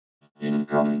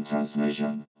Incoming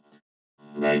transmission.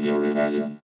 Radio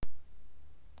Rebellion.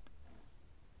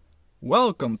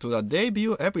 Welcome to the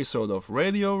debut episode of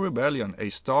Radio Rebellion, a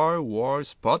Star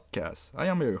Wars podcast. I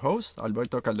am your host,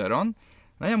 Alberto Calderon,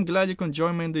 and I am glad you can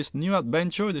join me in this new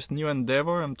adventure, this new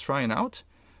endeavor I'm trying out.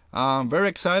 I'm very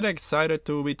excited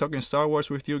to be talking Star Wars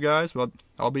with you guys, but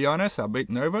I'll be honest, a bit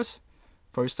nervous.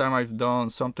 First time I've done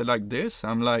something like this.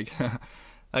 I'm like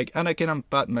like Anakin and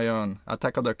Padme on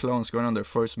Attack of the Clones going on their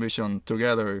first mission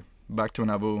together back to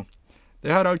Naboo.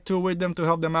 They had R2 with them to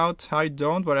help them out. I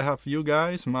don't, but I have you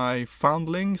guys, my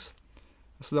foundlings,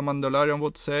 as the Mandalorian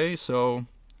would say. So,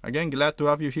 again, glad to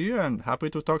have you here and happy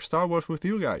to talk Star Wars with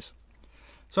you guys.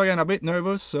 So again, a bit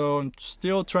nervous, so I'm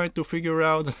still trying to figure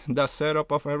out the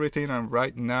setup of everything. And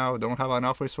right now, don't have an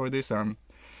office for this. I'm in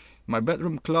my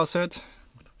bedroom closet,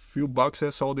 few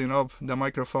boxes holding up the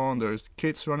microphone. There's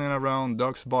kids running around,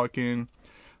 dogs barking,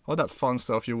 all that fun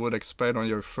stuff you would expect on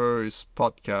your first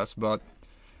podcast, but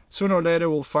sooner or later,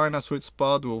 we'll find a sweet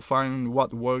spot, we'll find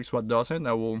what works, what doesn't,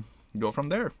 and we'll go from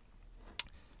there.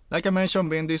 Like I mentioned,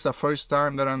 being this the first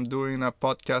time that I'm doing a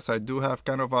podcast, I do have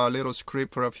kind of a little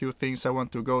script for a few things I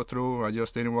want to go through. I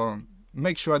just didn't want to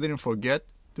make sure I didn't forget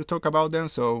to talk about them,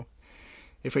 so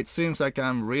if it seems like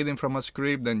I'm reading from a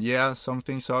script, then yeah, some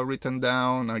things are written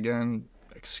down. Again,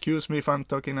 excuse me if I'm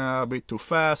talking a bit too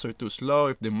fast or too slow,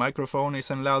 if the microphone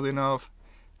isn't loud enough.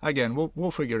 Again, we'll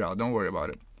figure it out, don't worry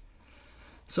about it.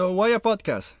 So why a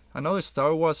podcast? Another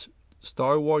Star Wars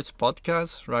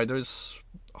podcast, right? There's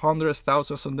hundreds,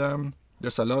 thousands of them.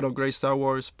 There's a lot of great Star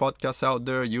Wars podcasts out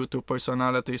there, YouTube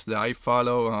personalities that I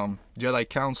follow. Jedi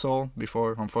Council,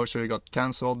 before unfortunately got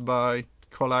cancelled by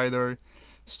Collider.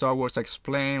 Star Wars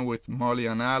Explained with Molly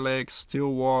and Alex.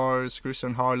 Still Wars,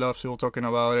 Christian Harloff still talking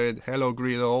about it. Hello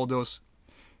Greedo, all those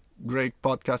great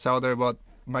podcasts out there. But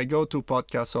my go-to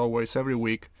podcast always, every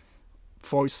week,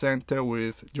 Voice Center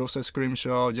with Joseph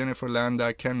Scrimshaw, Jennifer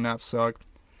Landa, Ken Knapsack.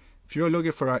 If you're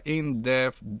looking for an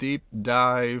in-depth, deep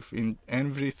dive in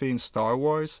everything Star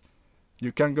Wars,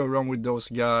 you can't go wrong with those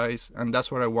guys, and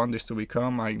that's what I want this to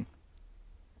become. I'm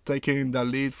taking the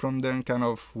lead from them, kind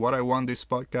of what I want this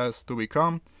podcast to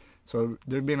become. So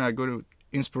they've been a good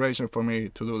inspiration for me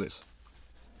to do this.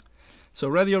 So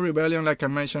Radio Rebellion, like I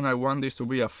mentioned, I want this to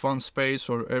be a fun space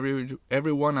for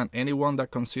everyone and anyone that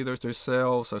considers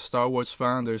themselves a Star Wars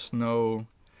fan. There's no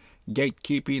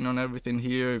gatekeeping on everything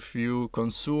here. If you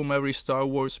consume every Star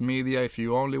Wars media, if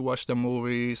you only watch the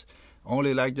movies,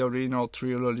 only like the original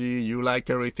trilogy, you like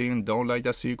everything, don't like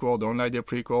the sequel, don't like the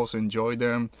prequels, enjoy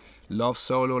them, love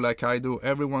Solo like I do,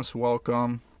 everyone's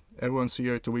welcome. Everyone's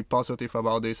here to be positive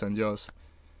about this and just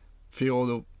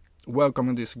feel welcome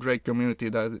in this great community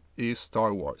that is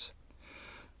Star Wars.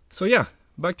 So yeah,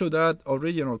 back to that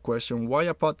original question, why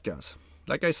a podcast?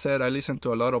 Like I said, I listen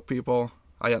to a lot of people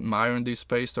I admire in this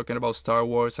space talking about Star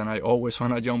Wars, and I always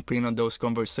want to jump in on those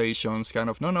conversations, kind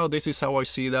of, no, this is how I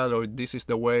see that, or this is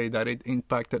the way that it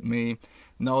impacted me.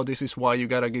 No, this is why you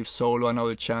gotta give Solo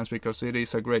another chance because it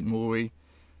is a great movie.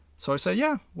 So I said,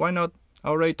 yeah, why not? I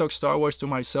already talk Star Wars to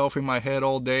myself in my head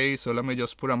all day, so let me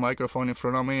just put a microphone in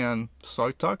front of me and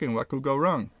start talking. What could go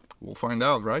wrong? We'll find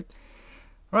out, right?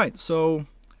 Alright, so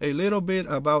a little bit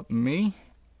about me.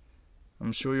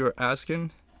 I'm sure you're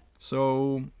asking.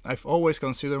 So I've always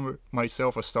considered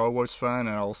myself a Star Wars fan, and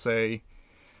I'll say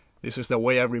this is the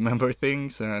way I remember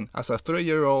things. And as a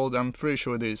 3-year-old, I'm pretty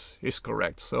sure this is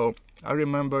correct. So I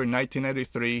remember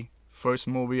 1983, first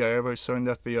movie I ever saw in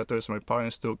the theaters. My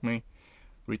parents took me.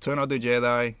 Return of the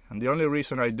Jedi, and the only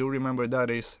reason I do remember that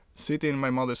is sitting in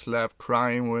my mother's lap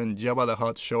crying when Jabba the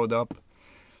Hutt showed up.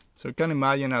 So you can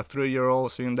imagine a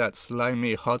 3-year-old seeing that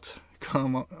slimy Hutt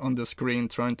come on the screen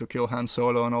trying to kill Han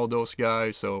Solo and all those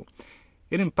guys. So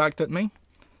it impacted me,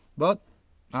 but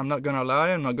I'm not gonna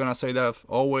lie, I'm not gonna say that I've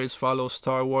always followed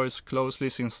Star Wars closely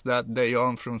since that day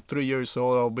on. From 3 years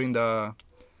old, I've been the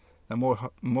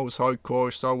most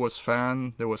hardcore Star Wars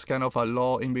fan. There was kind of a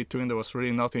lull in between. There was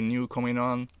really nothing new coming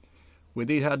on. We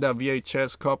did have the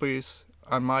VHS copies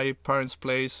at my parents'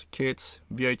 place. Kids,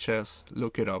 VHS,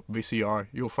 look it up, VCR,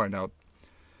 you'll find out.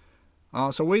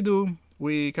 So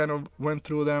we kind of went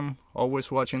through them, always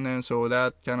watching them, so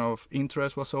that kind of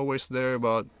interest was always there.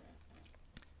 But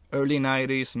early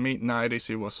 90s, mid 90s,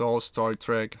 it was all Star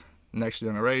Trek, Next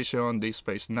Generation, Deep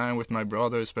Space Nine with my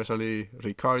brother, especially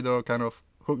Ricardo, kind of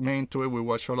hooked me into it. We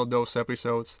watched all of those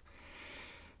episodes.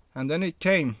 And then it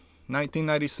came,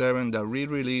 1997, the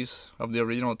re-release of the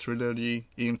original trilogy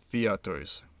in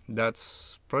theaters.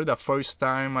 That's probably the first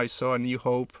time I saw A New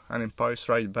Hope and Empire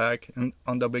Strikes Back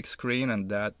on the big screen, and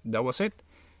that was it.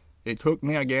 It hooked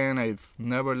me again. I've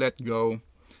never let go.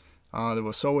 There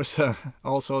was always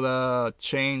also the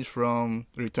change from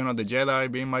Return of the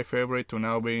Jedi being my favorite to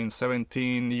now being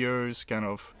 17 years, kind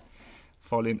of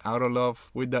falling out of love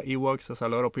with the Ewoks, as a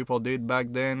lot of people did back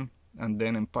then. And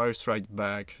then Empire Strikes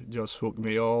Back just hooked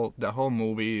me all. The whole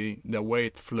movie, the way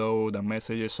it flowed, the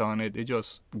messages on it, it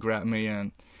just grabbed me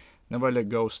and never let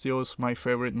go. Still is my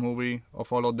favorite movie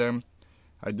of all of them.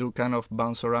 I do kind of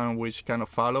bounce around which kind of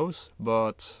follows,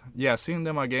 but yeah, seeing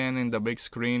them again in the big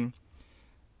screen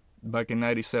back in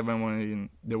 '97 when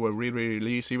they were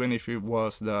re-released, even if it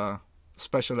was the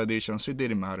special editions, it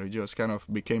didn't matter. It just kind of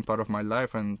became part of my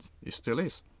life, and it still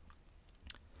is.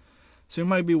 So you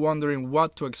might be wondering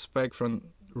what to expect from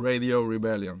Radio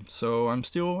Rebellion. So I'm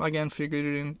still, again,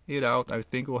 figuring it out. I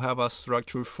think we'll have a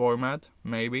structured format,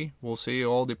 maybe. We'll see. It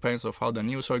all depends on how the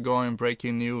news are going,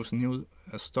 breaking news, new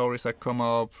stories that come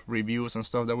up, reviews and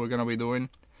stuff that we're going to be doing.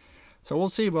 So we'll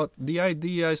see, but the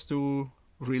idea is to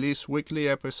release weekly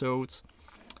episodes.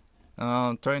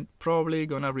 Probably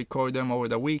gonna record them over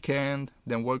the weekend,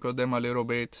 then work on them a little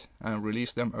bit and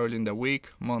release them early in the week,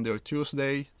 Monday or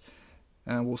Tuesday.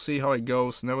 And we'll see how it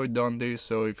goes. Never done this,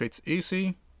 so if it's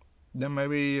easy, then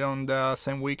maybe on the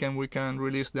same weekend we can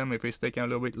release them. If it's taking a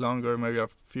little bit longer, maybe a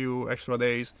few extra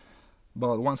days.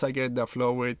 But once I get the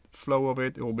flow of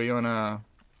it, it will be on a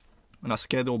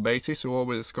scheduled basis. So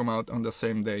always come out on the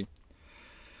same day.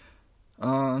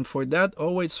 And for that,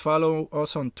 always follow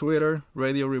us on Twitter,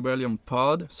 Radio Rebellion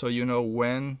Pod, so you know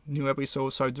when new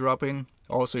episodes are dropping.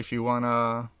 Also, if you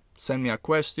wanna send me a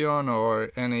question or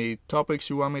any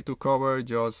topics you want me to cover,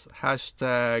 just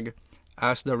hashtag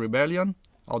 #AskTheRebellion.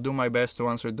 I'll do my best to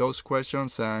answer those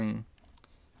questions. And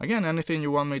again, anything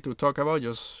you want me to talk about,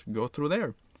 just go through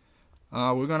there.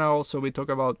 We're gonna also be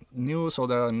talking about news, or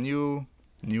the new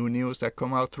news that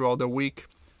come out throughout the week.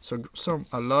 So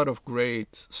a lot of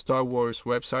great Star Wars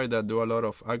websites that do a lot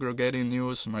of aggregating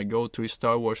news. My go-to is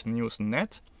Star Wars News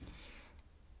Net.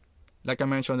 Like I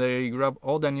mentioned, they grab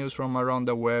all the news from around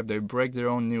the web. They break their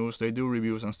own news. They do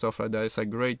reviews and stuff like that. It's a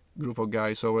great group of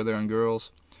guys over there and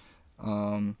girls.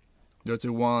 There's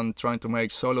the one trying to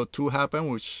make Solo 2 happen,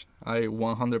 which I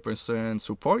 100%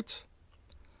 support.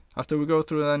 After we go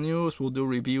through the news, we'll do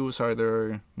reviews,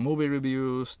 either movie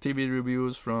reviews, TV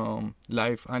reviews from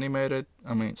live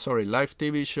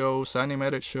TV shows,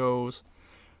 animated shows,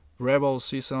 Rebels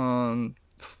Season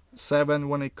 7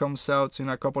 when it comes out in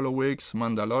a couple of weeks,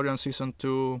 Mandalorian Season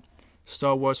 2,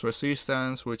 Star Wars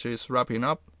Resistance, which is wrapping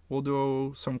up. We'll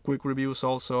do some quick reviews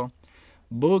also.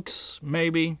 Books,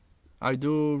 maybe. I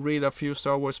do read a few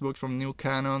Star Wars books from New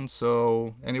Canon,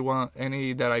 so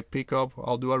any that I pick up,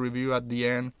 I'll do a review at the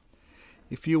end.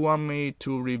 If you want me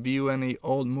to review any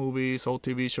old movies, old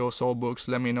TV shows, old books,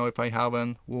 let me know. If I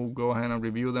haven't, we'll go ahead and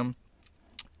review them.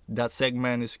 That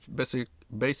segment is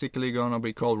basically going to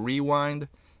be called Rewind.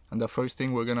 And the first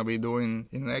thing we're going to be doing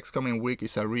in the next coming week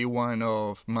is a rewind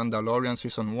of Mandalorian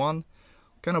Season 1.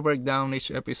 Kind of break down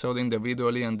each episode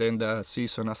individually and then the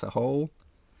season as a whole.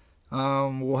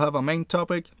 We'll have a main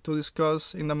topic to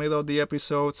discuss in the middle of the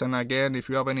episodes. And again, if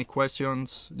you have any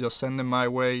questions, just send them my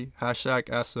way. Hashtag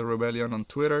 #AskTheRebellion on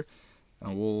Twitter.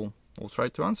 And we'll try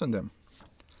to answer them.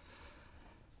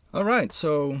 Alright,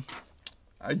 so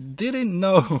I didn't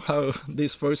know how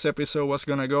this first episode was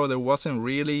gonna go. There wasn't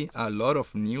really a lot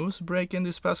of news breaking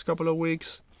this past couple of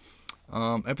weeks.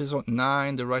 Episode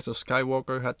 9, The Rise of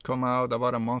Skywalker, had come out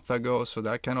about a month ago, so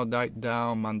that kind of died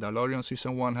down. Mandalorian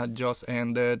Season 1 had just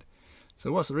ended. So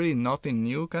there was really nothing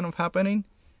new kind of happening.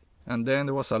 And then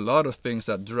there was a lot of things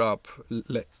that dropped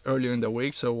earlier in the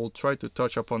week, so we'll try to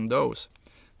touch upon those.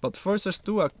 But first, let's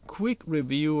do a quick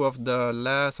review of the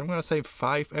last, I'm going to say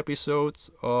 5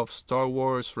 episodes of Star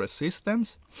Wars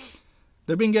Resistance.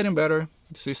 They've been getting better.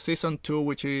 This is Season 2,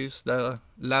 which is the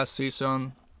last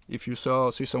season. If you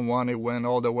saw Season 1, it went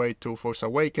all the way to Force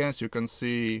Awakens. You can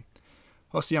see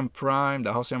the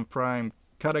Hosnian Prime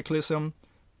Cataclysm,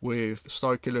 with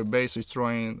Starkiller Base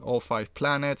destroying all 5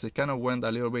 planets. It kind of went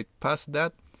a little bit past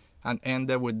that and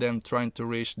ended with them trying to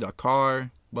reach Dakar,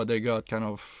 but they got kind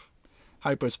of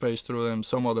hyperspace through them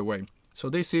some other way. So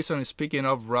this season is picking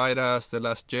up right as The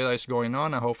Last Jedi is going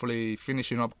on, and hopefully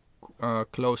finishing up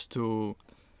close to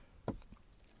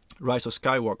Rise of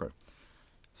Skywalker.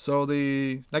 So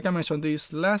like I mentioned,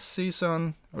 this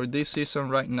season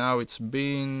right now,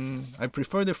 I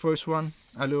prefer the first one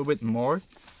a little bit more,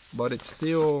 but it's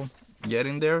still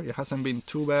getting there. It hasn't been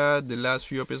too bad. The last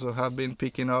few episodes have been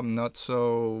picking up, not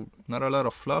a lot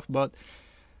of fluff, but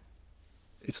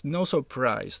it's no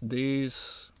surprise.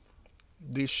 This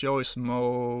show is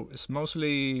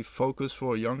mostly focused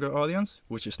for a younger audience,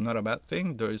 which is not a bad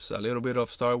thing. There is a little bit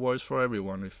of Star Wars for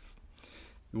everyone.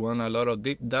 You want a lot of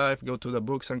deep dive, go to the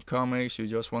books and comics. You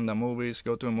just want the movies,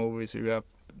 go to the movies. If you have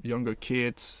younger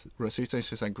kids,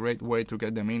 Resistance is a great way to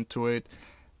get them into it.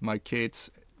 My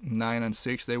kids, 9 and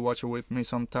 6, they watch it with me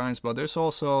sometimes, but there's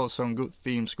also some good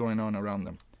themes going on around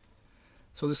them.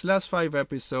 So these last 5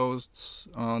 episodes,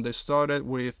 they started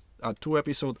with a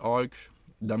 2-episode arc,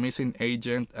 The Missing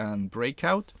Agent and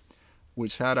Breakout,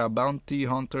 which had a bounty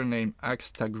hunter named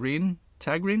Axe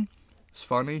Tagrin. It's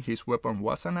funny, his weapon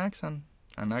was an axe, and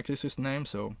an axe is his name,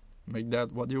 so make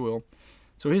that what you will.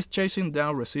 So he's chasing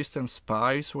down Resistance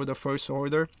spies for the First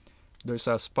Order. There's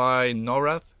a spy,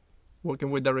 Norath,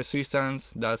 working with the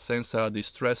Resistance that sends a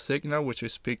distress signal, which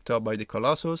is picked up by the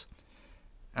Colossus.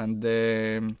 And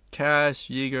then Cash,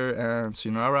 Yeager, and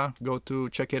Sinara go to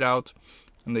check it out,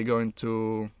 and they go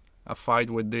into a fight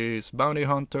with this bounty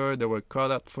hunter. They were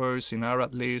caught at first, Sinara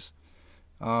at least.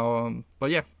 But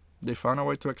yeah, they found a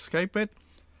way to escape it.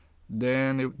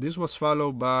 Then this was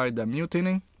followed by The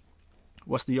Mutiny.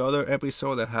 Was the other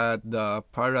episode that had the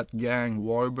pirate gang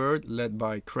Warbird led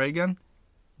by Kragan.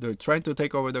 They're trying to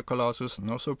take over the Colossus,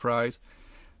 no surprise.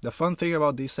 The fun thing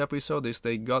about this episode is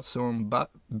they got some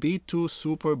B2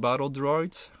 super battle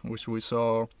droids, which we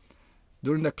saw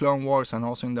during the Clone Wars and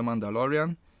also in The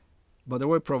Mandalorian. But they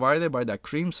were provided by the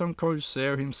Crimson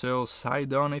Corsair himself,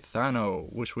 Sidon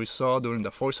Ithano, which we saw during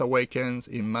The Force Awakens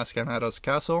in Maz Kanata's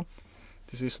castle.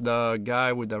 This is the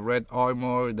guy with the red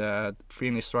armor that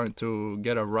Finn is trying to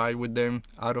get a ride with them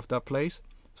out of that place.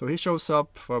 So he shows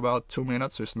up for about 2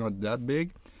 minutes, so it's not that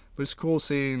big. But it's cool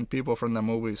seeing people from the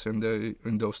movies in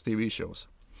those TV shows.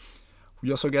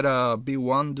 We also get a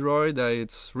B1 droid that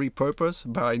it's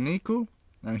repurposed by Niku,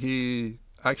 and he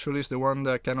actually is the one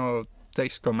that kind of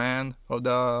takes command of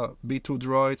the B2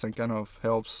 droids and kind of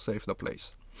helps save the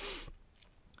place.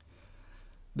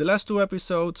 The last 2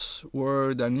 episodes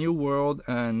were The New World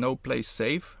and No Place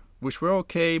Safe, which were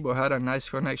okay but had a nice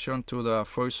connection to the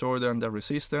First Order and the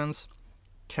Resistance.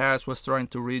 Cass was trying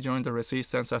to rejoin the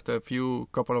Resistance after a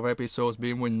couple of episodes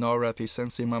being with Norath. He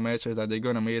sends him a message that they're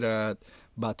gonna meet at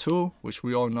Batuu, which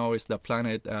we all know is the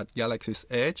planet at Galaxy's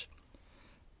Edge.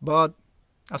 But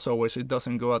as always, it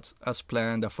doesn't go as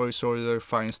planned. The First Order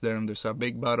finds them. There's a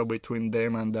big battle between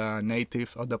them and the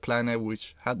native of the planet,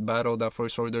 which had battled the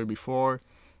First Order before.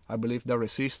 I believe the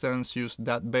Resistance used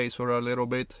that base for a little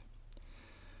bit.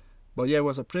 But yeah, it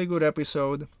was a pretty good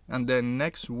episode. And then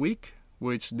next week,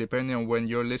 which depending on when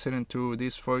you're listening to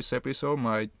this first episode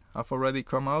might have already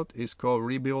come out, is called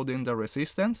Rebuilding the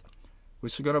Resistance,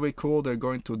 which is going to be cool. They're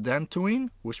going to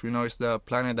Dantooine, which we know is the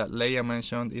planet that Leia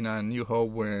mentioned in A New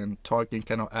Hope when Tarkin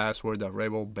kind of asked where the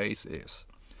Rebel base is.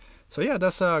 So yeah,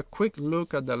 that's a quick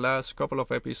look at the last couple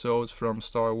of episodes from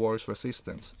Star Wars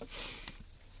Resistance.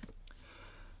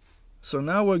 So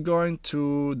now we're going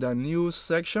to the news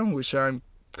section, which I'm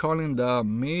calling the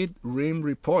Mid-Rim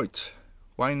Report.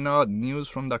 Why not news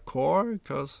from the core?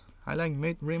 Because I like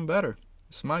Mid-Rim better.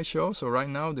 It's my show, so right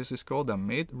now this is called the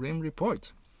Mid-Rim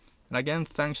Report. And again,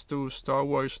 thanks to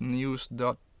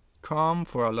StarWarsNews.com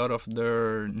for a lot of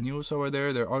their news over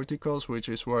there, their articles, which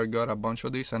is where I got a bunch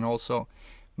of these, and also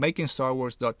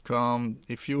MakingStarWars.com.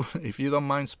 If you don't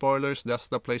mind spoilers, that's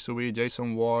the place to be.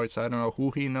 Jason Wards, I don't know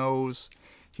who he knows.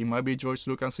 He might be George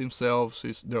Lucas himself.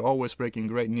 They're always breaking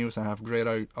great news and have great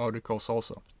articles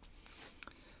also.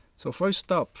 So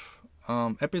first up,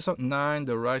 Episode 9,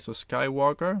 The Rise of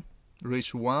Skywalker,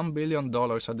 reached $1 billion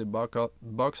at the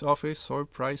box office,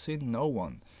 surprising no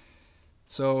one.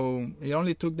 So it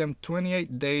only took them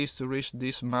 28 days to reach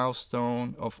this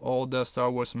milestone. Of all the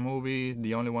Star Wars movies,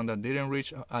 the only one that didn't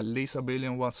reach at least $1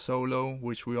 billion was Solo,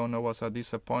 which we all know was a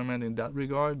disappointment in that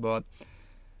regard. But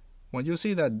when you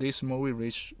see that this movie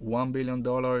reached $1 billion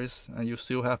and you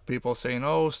still have people saying,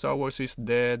 oh, Star Wars is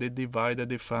dead, it divided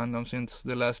the fandom since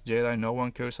The Last Jedi, no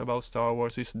one cares about Star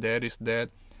Wars, it's dead.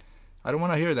 I don't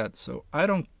want to hear that. So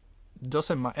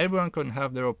doesn't matter. Everyone can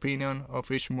have their opinion of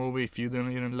each movie. If you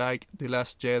didn't like The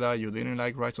Last Jedi, you didn't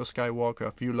like Rise of Skywalker,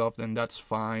 if you love them, that's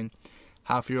fine.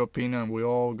 Have your opinion. We're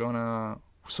all gonna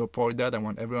support that. I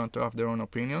want everyone to have their own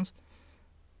opinions.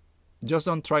 Just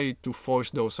don't try to force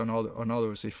those on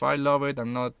others. If I love it,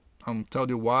 I'm tell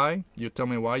you why. You tell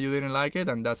me why you didn't like it,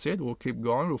 and that's it. We'll keep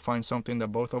going. We'll find something that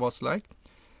both of us like.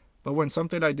 But when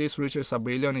something like this reaches $1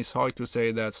 billion, it's hard to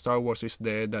say that Star Wars is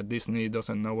dead, that Disney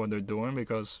doesn't know what they're doing,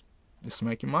 because it's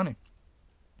making money.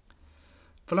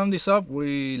 Following this up,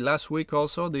 last week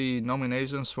also the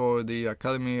nominations for the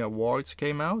Academy Awards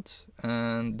came out,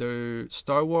 and the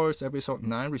Star Wars Episode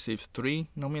 9 received 3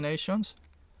 nominations.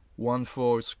 One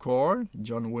for score,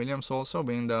 John Williams also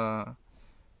being the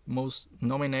most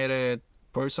nominated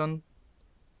person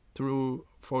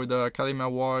for the Academy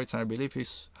Awards, and I believe he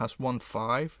has won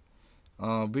 5.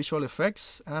 Visual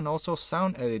effects and also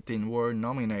sound editing were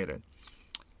nominated.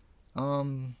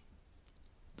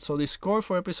 So the score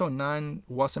for episode 9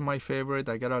 wasn't my favorite.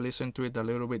 I gotta listen to it a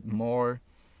little bit more.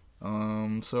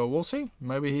 So we'll see.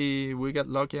 Maybe we get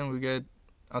lucky and we get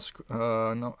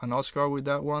an Oscar with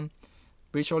that one.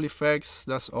 Visual effects,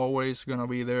 that's always gonna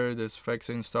be there. The effects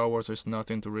in Star Wars, there's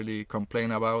nothing to really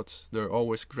complain about. They're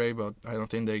always great, but I don't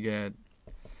think they get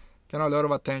kind of a lot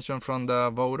of attention from the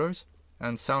voters.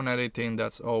 And sound editing,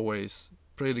 that's always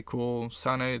pretty cool.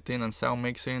 Sound editing and sound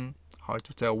mixing, hard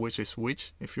to tell which is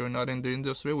which if you're not in the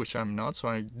industry, which I'm not, so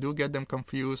I do get them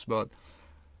confused. But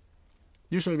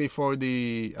usually before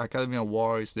the Academy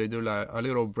Awards, they do like a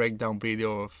little breakdown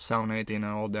video of sound editing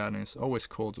and all that, and it's always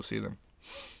cool to see them.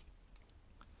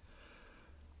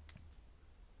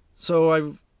 So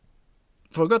I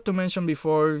forgot to mention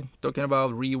before, talking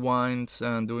about rewinds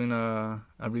and doing a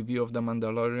review of The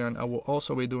Mandalorian, I will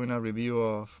also be doing a review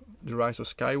of The Rise of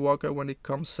Skywalker when it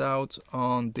comes out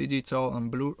on digital and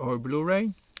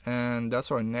Blu-ray. And that's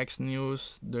our next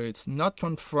news. It's not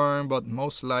confirmed, but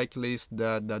most likely is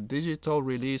that the digital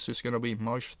release is going to be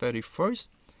March 31st.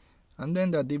 And then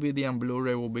the DVD and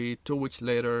Blu-ray will be 2 weeks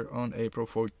later on April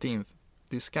 14th.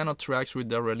 This kind of tracks with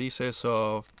the releases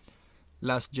of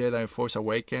Last Jedi and Force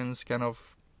Awakens, kind of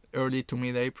early to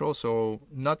mid-April, so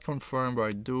not confirmed, but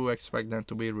I do expect them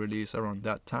to be released around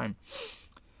that time.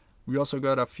 We also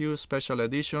got a few special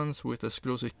editions with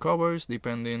exclusive covers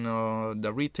depending on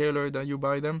the retailer that you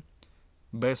buy them.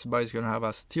 Best Buy is going to have a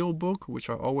steelbook, which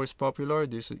are always popular.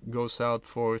 This goes out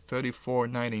for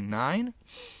 $34.99.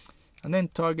 And then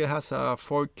Target has a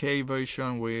 4K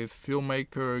version with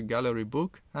filmmaker gallery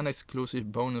book and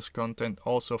exclusive bonus content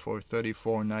also for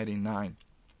 $34.99.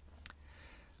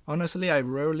 Honestly, I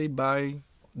rarely buy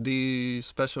the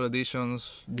special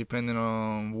editions depending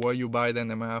on where you buy them.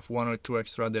 They might have 1 or 2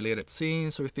 extra deleted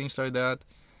scenes or things like that.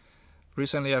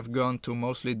 Recently I've gone to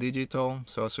mostly digital,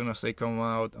 so as soon as they come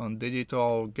out on digital,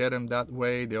 I'll get them that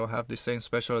way. They'll have the same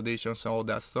special editions and all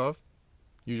that stuff.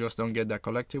 You just don't get the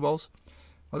collectibles.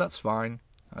 Well, that's fine.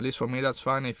 At least for me, that's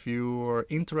fine. If you are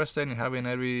interested in having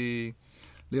every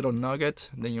little nugget,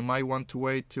 then you might want to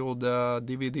wait till the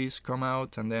DVDs come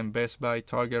out, and then Best Buy,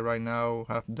 Target right now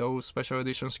have those special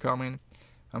editions coming.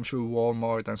 I'm sure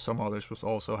Walmart and some others will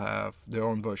also have their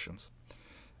own versions.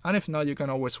 And if not, you can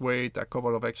always wait a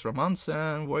couple of extra months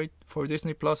and wait for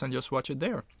Disney Plus and just watch it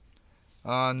there.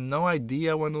 No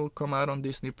idea when it will come out on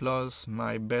Disney Plus.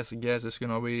 My best guess is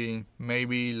gonna be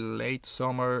maybe late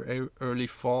summer, early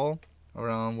fall,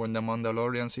 around when The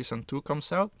Mandalorian Season 2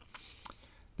 comes out.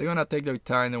 They're gonna take their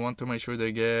time. They want to make sure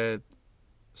they get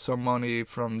some money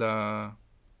from the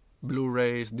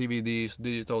Blu-rays, DVDs,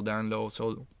 digital downloads.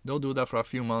 So they'll do that for a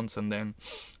few months and then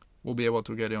we'll be able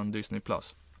to get it on Disney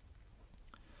Plus.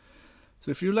 So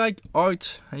if you like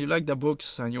art and you like the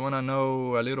books and you want to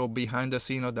know a little behind the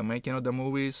scene of the making of the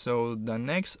movies, so the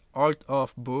next Art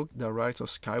of book, The Rise of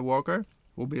Skywalker,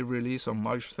 will be released on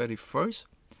March 31st,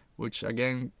 which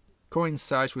again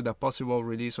coincides with the possible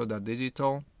release of the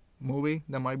digital movie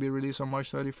that might be released on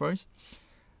March 31st.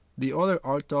 The other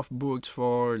Art of books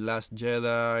for Last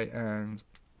Jedi and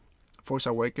Force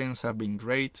Awakens have been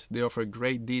great. They offer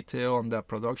great detail on the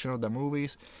production of the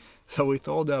movies. So with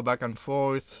all the back and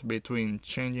forth between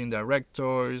changing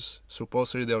directors,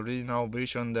 supposedly the original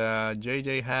vision that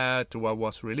JJ had to what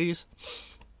was released,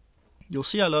 you'll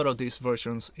see a lot of these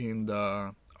versions in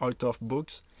the Art of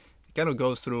books. It kind of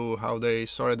goes through how they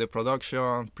started the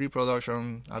production,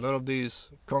 pre-production. A lot of these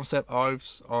concept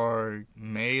arts are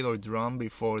made or drawn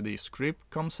before the script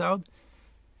comes out.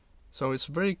 So it's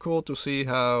very cool to see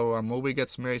how a movie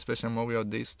gets made, especially a movie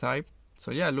of this type. So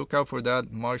yeah, look out for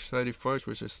that March 31st,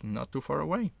 which is not too far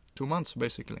away. 2 months,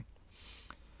 basically.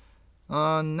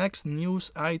 Next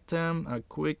news item, a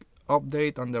quick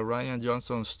update on the Rian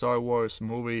Johnson Star Wars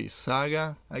movie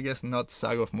saga. I guess not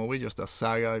saga of movie, just a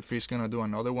saga, if he's gonna do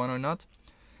another one or not.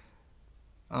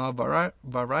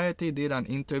 Variety did an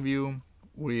interview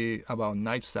about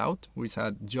Knives Out, which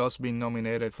had just been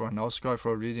nominated for an Oscar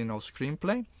for original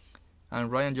screenplay. And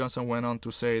Rian Johnson went on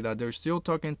to say that they're still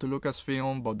talking to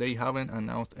Lucasfilm, but they haven't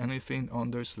announced anything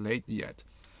on their slate yet.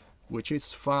 Which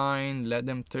is fine, let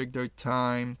them take their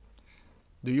time.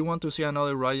 Do you want to see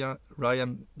another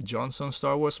Rian Johnson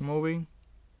Star Wars movie?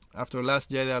 After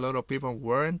Last Jedi, a lot of people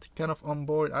weren't kind of on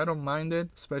board. I don't mind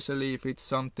it, especially if it's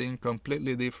something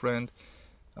completely different.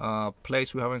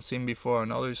 Place we haven't seen before,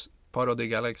 another part of the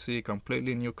galaxy,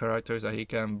 completely new characters that he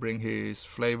can bring his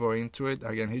flavor into it.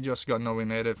 Again, he just got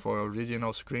nominated for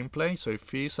original screenplay, so if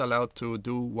he's allowed to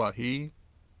do what he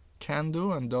can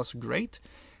do and does great,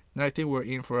 And I think we're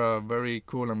in for a very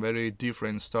cool and very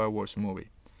different Star Wars movie.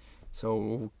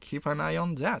 So keep an eye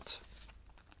on that.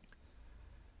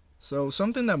 So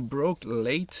something that broke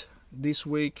late this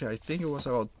week, I think it was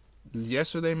about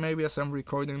yesterday maybe as I'm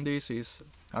recording this, is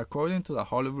according to the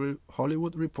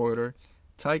Hollywood Reporter,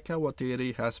 Taika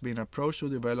Waititi has been approached to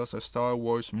develop a Star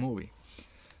Wars movie.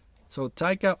 So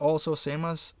Taika, also same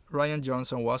as Rian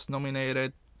Johnson, was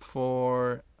nominated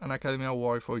for an Academy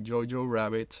Award for Jojo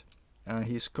Rabbit, and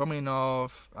he's coming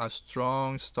off a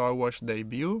strong Star Wars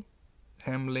debut,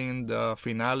 handling the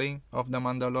finale of The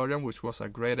Mandalorian, which was a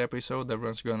great episode.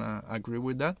 Everyone's gonna agree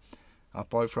with that,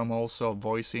 apart from also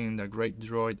voicing the great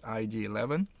droid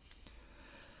IG-11.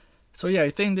 So yeah, I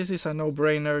think this is a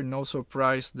no-brainer. No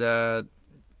surprise that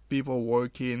people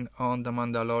working on The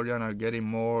Mandalorian are getting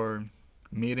more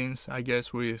meetings, I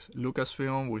guess, with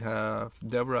Lucasfilm. We have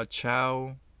Deborah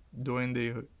Chow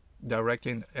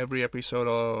directing every episode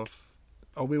of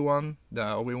Obi-Wan,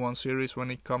 the Obi-Wan series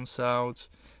when it comes out.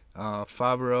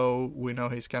 Favreau, we know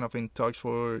he's kind of in talks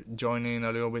for joining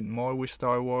a little bit more with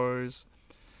Star Wars.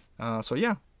 So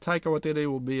yeah, Taika Waititi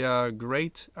will be a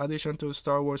great addition to a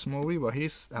Star Wars movie, but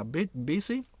he's a bit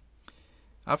busy.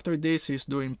 After this, he's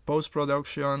doing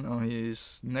post-production on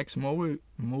his next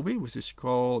movie, which is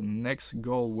called Next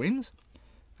Goal Wins,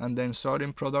 and then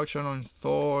starting production on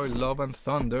Thor: Love and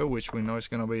Thunder, which we know is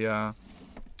going to be a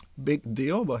big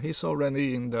deal, but he's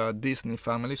already in the Disney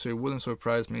family, so it wouldn't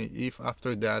surprise me if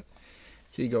after that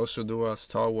he goes to do a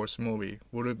Star Wars movie.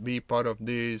 Would it be part of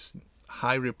these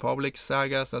High Republic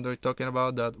sagas that they're talking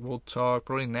about that we'll talk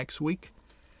probably next week?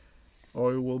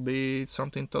 Or it will be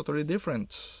something totally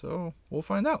different? So we'll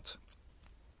find out.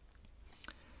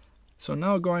 So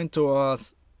now going to a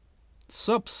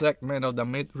sub-segment of the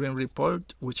Mid-Ring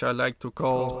Report, which I like to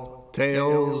call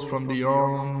Tales from the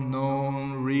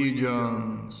Unknown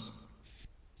Regions.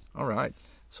 Alright,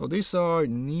 so these are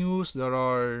news that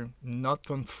are not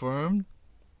confirmed.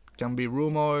 Can be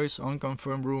rumors,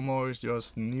 unconfirmed rumors,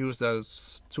 just news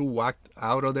that's too whacked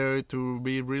out of there to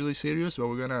be really serious, but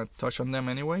we're gonna touch on them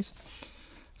anyways.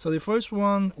 So the first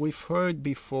one, we've heard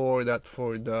before that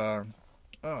for the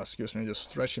excuse me, just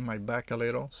stretching my back a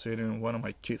little, sitting in one of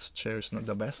my kids' chairs, not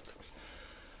the best,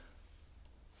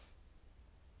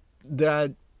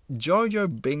 that Jar Jar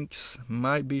Binks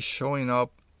might be showing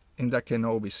up in the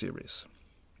Kenobi series.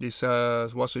 This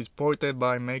was reported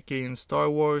by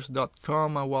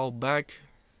MakingStarWars.com a while back.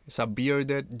 It's a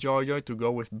bearded Jar Jar to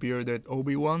go with bearded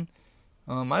Obi-Wan.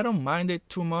 I don't mind it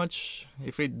too much.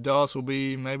 If it does, will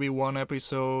be maybe one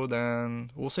episode,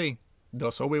 and we'll see.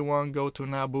 Does Obi-Wan go to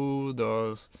Naboo?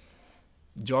 Does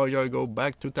Jar Jar go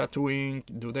back to Tatooine?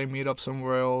 Do they meet up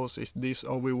somewhere else? Is this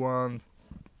Obi-Wan,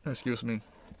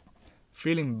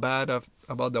 feeling bad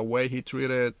about the way he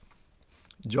treated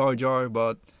Jar Jar?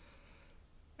 But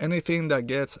anything that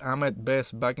gets Ahmed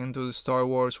Best back into the Star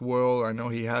Wars world. I know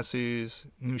he has his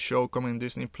new show coming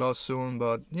Disney Plus soon,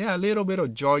 but yeah, a little bit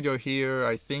of Jar Jar here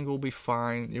I think will be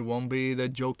fine. It won't be the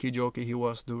jokey he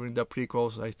was during the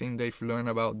prequels. I think they've learned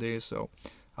about this, so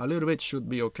a little bit should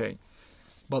be okay.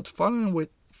 But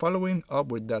following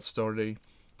up with that story,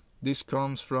 this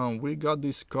comes from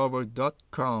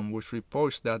WeGotDiscovered.com, which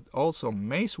reports that also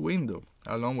Mace Windu,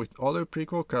 along with other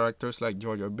prequel characters like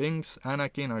Jar Jar Binks,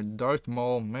 Anakin, or Darth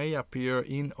Maul, may appear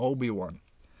in Obi-Wan.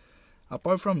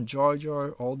 Apart from Jar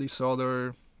Jar, all these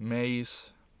other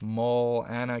Mace, Maul,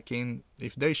 Anakin,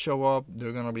 if they show up,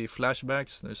 they're gonna be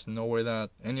flashbacks. There's no way that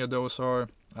any of those are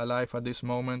alive at this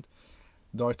moment.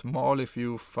 Darth Maul, if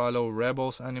you follow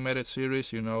Rebels animated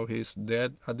series, you know he's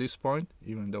dead at this point,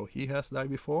 even though he has died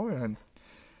before, and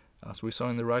as we saw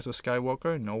in The Rise of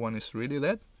Skywalker, no one is really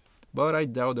dead. But I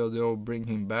doubt that they'll bring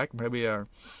him back. Maybe a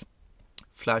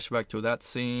flashback to that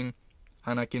scene.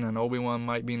 Anakin and Obi-Wan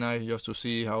might be nice just to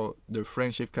see how their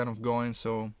friendship kind of going.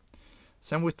 So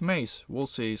same with Mace, we'll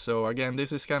see. So again,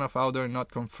 this is kind of out there,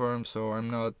 not confirmed, so I'm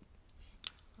not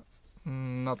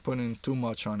putting too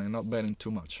much on it, not betting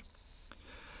too much.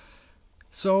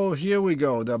 So here we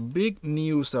go, the big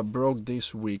news that broke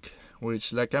this week,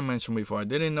 which, like I mentioned before, I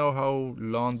didn't know how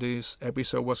long this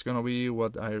episode was going to be,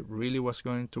 what I really was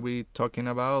going to be talking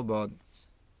about, but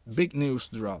big news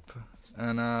drop.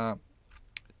 And I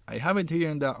have it here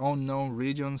in the unknown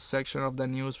regions section of the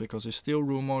news because it's still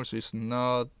rumors, it's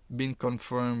not been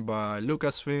confirmed by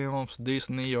Lucasfilms,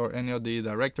 Disney, or any of the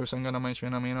directors I'm going to mention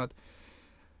in a minute.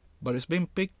 But it's been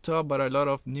picked up by a lot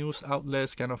of news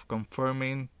outlets kind of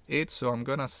confirming it, so I'm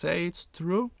gonna say it's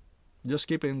true. Just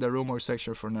keep it in the rumor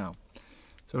section for now.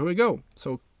 So here we go.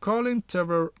 So Colin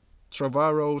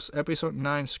Trevorrow's episode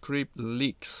 9 script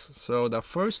leaks. So the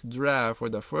first draft, or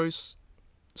the first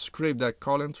script that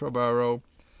Colin Trevorrow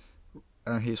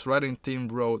and his writing team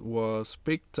wrote was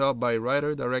picked up by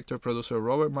writer, director, producer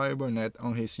Robert Mario Burnett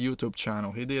on his YouTube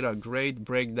channel. He did a great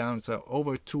breakdown. It's an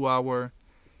over 2-hour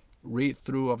read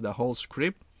through of the whole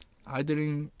script. I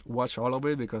didn't watch all of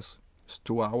it because it's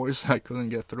 2 hours. I couldn't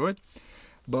get through it.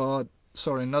 But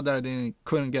sorry, not that I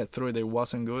couldn't get through it. It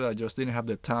wasn't good. I just didn't have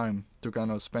the time to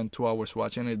kind of spend 2 hours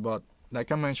watching it. But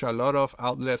like I mentioned, a lot of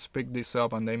outlets picked this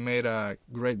up and they made a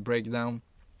great breakdown.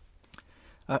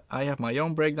 I have my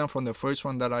own breakdown from the first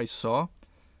one that I saw.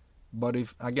 But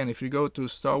if you go to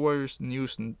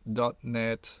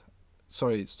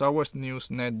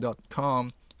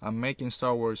StarWarsNewsNet.com and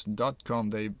MakingStarWars.com,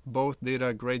 they both did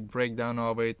a great breakdown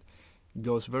of it. It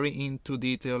goes very into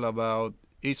detail about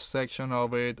each section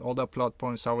of it, all the plot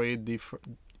points, how it's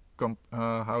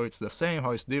the same,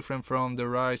 how it's different from The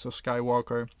Rise of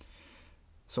Skywalker.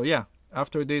 So yeah,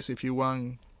 after this, if you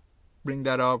want, bring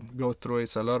that up, go through it.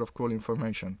 It's a lot of cool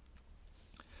information.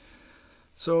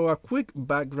 So a quick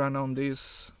background on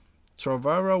this.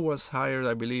 Trevorrow was hired,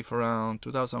 I believe, around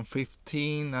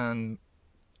 2015 and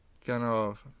kind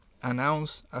of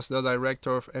announced as the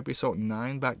director of episode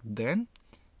 9 back then.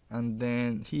 And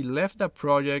then he left the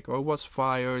project or was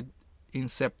fired in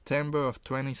September of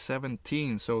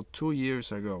 2017, so 2 years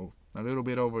ago, a little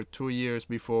bit over 2 years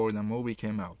before the movie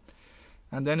came out.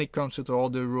 And then it comes to all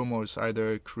the rumors,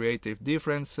 either creative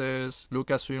differences,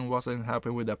 Lucasfilm wasn't happy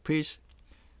with the pitch.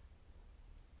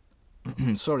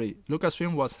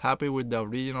 Lucasfilm was happy with the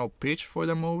original pitch for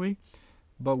the movie,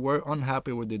 but were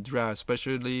unhappy with the draft,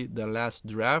 especially the last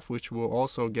draft, which we'll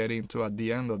also get into at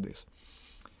the end of this.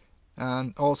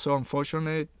 And also,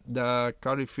 unfortunately, the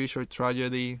Carrie Fisher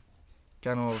tragedy,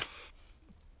 kind of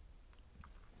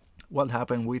what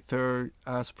happened with her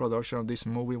as production of this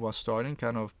movie was starting,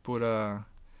 kind of put a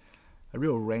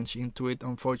real wrench into it.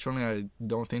 Unfortunately, I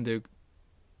don't think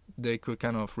they could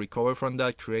kind of recover from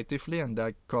that creatively, and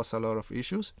that caused a lot of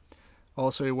issues.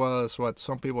 Also, it was what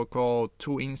some people call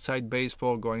too inside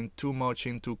baseball, going too much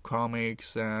into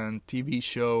comics and TV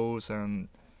shows and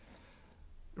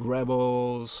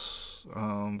Rebels,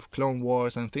 Clone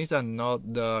Wars, and things that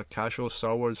not the casual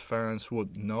Star Wars fans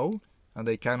would know, and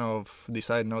they kind of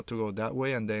decided not to go that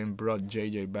way and then brought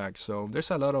JJ back. So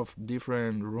there's a lot of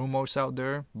different rumors out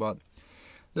there, but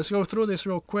let's go through this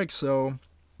real quick. So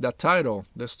the title,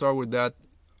 let's start with that,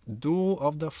 Duel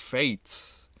of the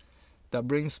Fates. That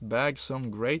brings back some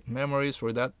great memories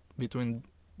for that between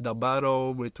the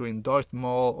battle between Darth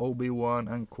Maul, Obi-Wan,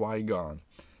 and Qui-Gon.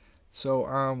 So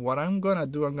what I'm gonna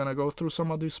do, I'm gonna go through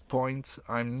some of these points.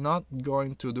 I'm not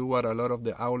going to do what a lot of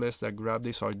the outlets that grab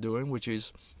this are doing, which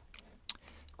is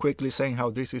quickly saying how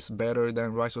this is better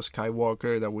than Rise of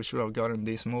Skywalker, that we should have gotten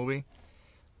this movie.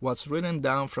 What's written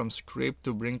down from script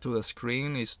to bring to the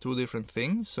screen is two different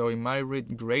things. So it might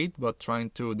read great, but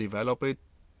trying to develop it,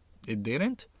 it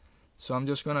didn't. So I'm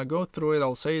just gonna go through it.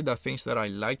 I'll say the things that I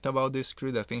liked about this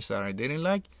script, the things that I didn't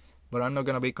like, but I'm not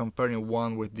gonna be comparing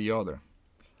one with the other.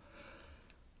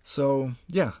 So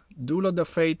yeah, Duel of the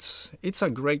Fates, it's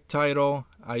a great title.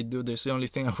 This is the only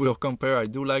thing I will compare. I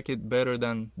do like it better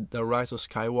than The Rise of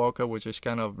Skywalker, which is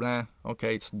kind of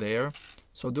okay, it's there.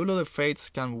 So Duel of the Fates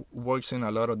works in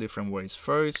a lot of different ways.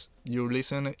 First, you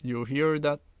hear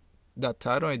that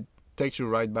title, it takes you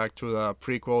right back to the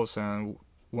prequels and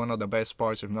one of the best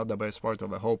parts, if not the best part of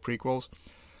the whole prequels.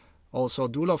 Also,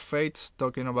 Duel of Fates,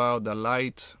 talking about the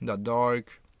light, the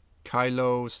dark,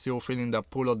 Kylo still feeling the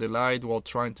pull of the light while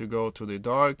trying to go to the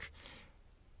dark.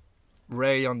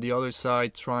 Rey on the other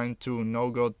side trying to not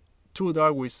go too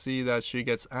dark. We see that she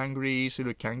gets angry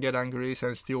easily, can get angry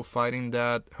and still fighting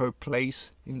that her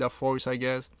place in the Force, I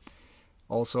guess.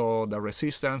 Also the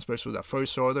Resistance versus the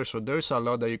First Order. So there's a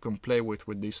lot that you can play with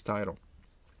this title.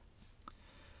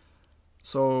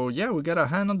 So yeah, we got a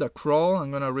hand on the crawl. I'm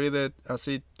gonna read it as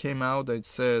it came out. It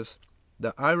says,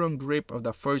 the iron grip of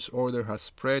the First Order has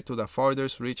spread to the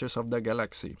farthest reaches of the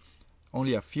galaxy.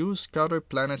 Only a few scattered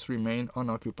planets remain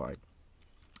unoccupied.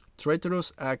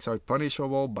 Traitorous acts are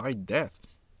punishable by death.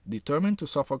 Determined to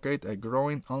suffocate a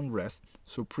growing unrest,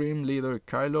 Supreme Leader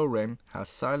Kylo Ren has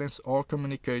silenced all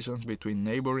communications between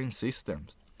neighboring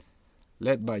systems.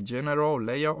 Led by General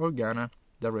Leia Organa,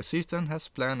 the Resistance has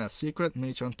planned a secret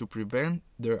mission to prevent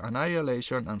their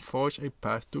annihilation and forge a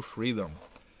path to freedom.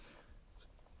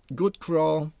 Good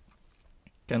crawl,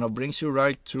 kind of brings you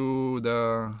right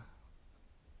to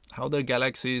how the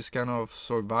galaxy is kind of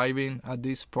surviving at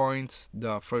this point.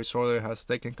 The First Order has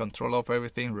taken control of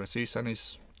everything. Resistance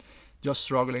is just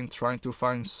struggling, trying to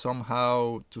find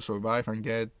somehow to survive and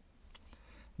get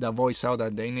the voice out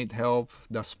that they need help.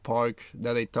 The spark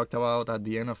that they talked about at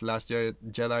the end of Last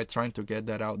Jedi, trying to get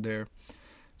that out there.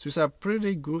 So it's a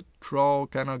pretty good crawl,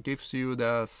 kind of gives you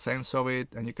the sense of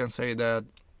it, and you can say that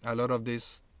a lot of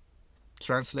this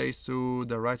translates to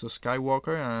the Rise of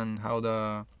Skywalker and how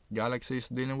the galaxy is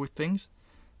dealing with things.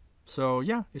 So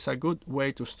yeah, it's a good way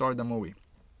to start the movie.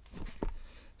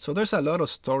 So there's a lot of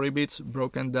story beats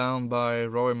broken down by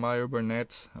Robert Meyer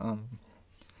Burnett.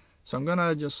 So I'm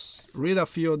gonna just read a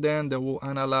few of them that we'll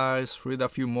analyze, read a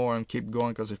few more and keep going,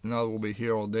 because if not we'll be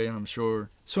here all day and I'm sure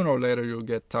sooner or later you'll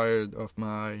get tired of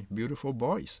my beautiful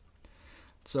voice.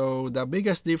 So the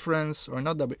biggest difference, or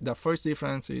not the first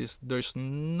difference, is there's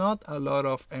not a lot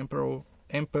of Emperor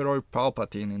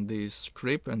Palpatine in this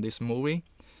script, in this movie.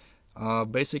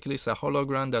 Basically it's a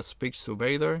hologram that speaks to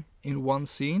Vader in one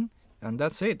scene, and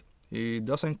that's it. He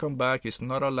doesn't come back, he's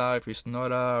not alive, he's not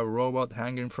a robot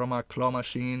hanging from a claw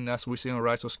machine as we see in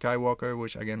Rise of Skywalker,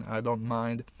 which again I don't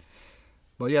mind.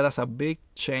 But yeah, that's a big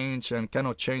change and kind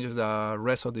of changes the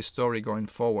rest of the story going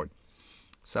forward.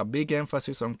 It's a big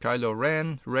emphasis on Kylo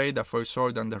Ren, Rey, the First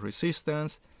Order and the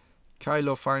Resistance.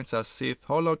 Kylo finds a Sith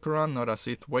holocron, not a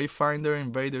Sith wayfinder,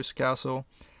 in Vader's castle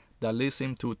that leads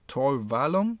him to Tor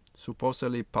Valon,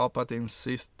 supposedly Palpatine's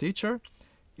Sith teacher,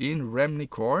 in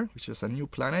Remnicor, which is a new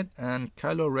planet, and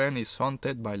Kylo Ren is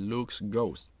haunted by Luke's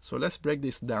ghost. So let's break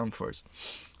this down first.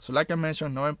 So like I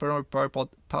mentioned, no Emperor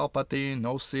Palpatine,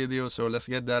 no Sidious, so let's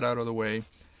get that out of the way.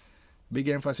 Big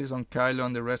emphasis on Kylo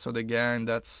and the rest of the gang,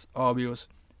 that's obvious.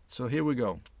 So here we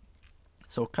go.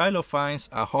 So Kylo finds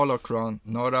a holocron,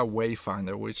 not a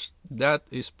wayfinder, which that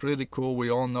is pretty cool.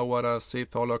 We all know what a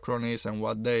Sith holocron is and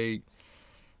what they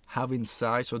have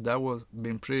inside, so that was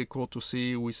been pretty cool to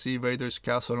see. We see Vader's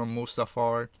castle on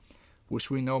Mustafar,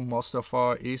 which we know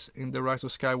Mustafar is in the Rise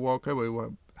of Skywalker, but it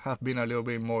would have been a little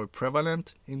bit more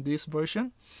prevalent in this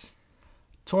version.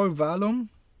 Tor Valon,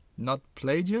 not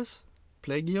Plagueis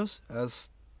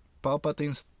as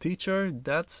Palpatine's teacher.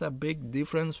 That's a big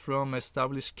difference from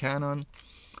established canon,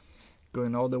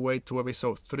 going all the way to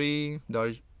episode 3,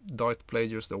 Darth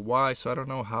Plagueis the Wise, so I don't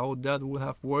know how that would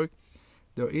have worked.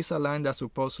 There is a line that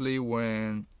supposedly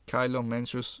when Kylo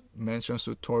mentions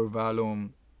to Tor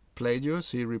Valon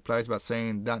Plagueis, he replies by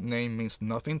saying that name means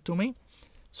nothing to me.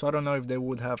 So I don't know if they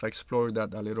would have explored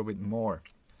that a little bit more.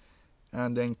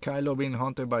 And then Kylo being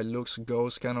haunted by Luke's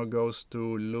ghost kind of goes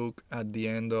to Luke at the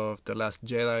end of The Last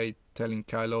Jedi, telling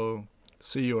Kylo,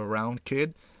 "See you around,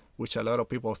 kid," which a lot of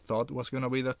people thought was going to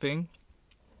be the thing.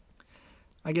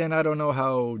 Again, I don't know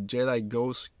how Jedi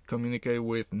ghosts communicate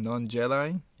with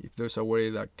non-Jedi, if there's a way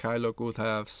that Kylo could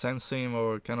have sensed him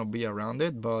or kind of be around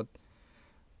it, but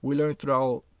we learned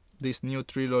throughout this new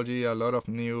trilogy a lot of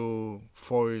new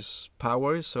Force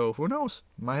powers, so who knows,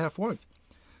 might have worked.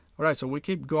 Alright, so we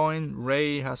keep going.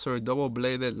 Rey has her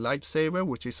double-bladed lightsaber,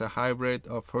 which is a hybrid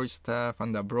of her staff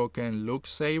and the broken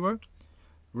Luke's saber.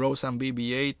 Rose and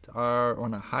BB-8 are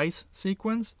on a heist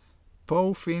sequence.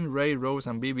 Poe, Finn, Rey, Rose,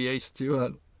 and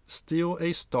BB-8 steal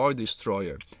a Star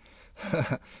Destroyer.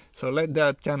 So let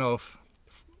that kind of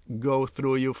go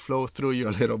through you, flow through you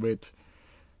a little bit.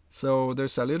 So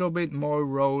there's a little bit more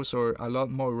Rose, or a lot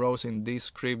more Rose in this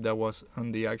script that was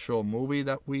on the actual movie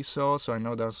that we saw. So I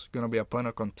know that's going to be a point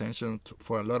of contention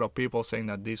for a lot of people, saying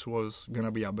that this was going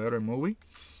to be a better movie.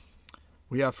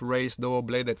 We have Rey's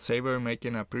double-bladed saber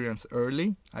making an appearance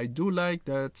early. I do like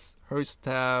that her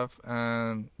staff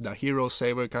and the hero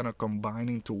saber kind of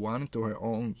combining to one, to her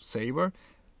own saber.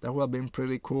 That would have been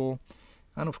pretty cool.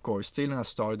 And of course, stealing a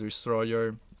Star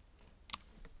Destroyer.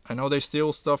 I know they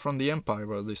steal stuff from the Empire,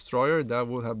 but a Destroyer, that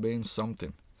would have been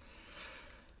something.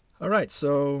 Alright,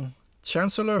 so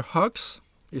Chancellor Hux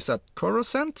is at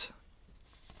Coruscant,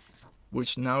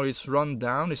 which now is run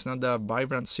down. It's not the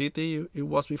vibrant city it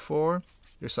was before.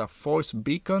 There's a Force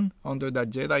beacon under the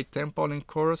Jedi Temple in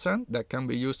Coruscant that can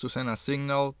be used to send a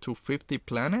signal to 50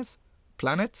 planets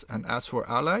and ask for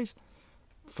allies.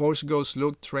 Force Ghost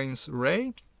Luke trains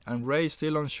Rey, and Rey is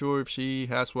still unsure if she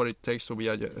has what it takes to be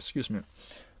a Jedi. Excuse me.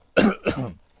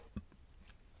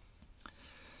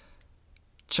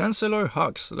 Chancellor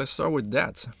Hux, let's start with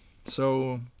that.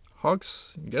 So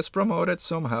Hux gets promoted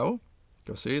somehow,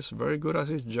 because he's very good at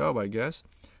his job, I guess,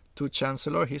 to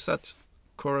Chancellor. He's at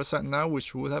Coruscant now,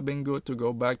 which would have been good to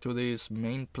go back to this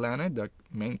main planet, the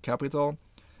main capital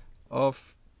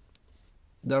of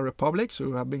the Republic. So it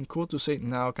would have been cool to see it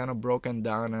now kind of broken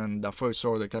down and the First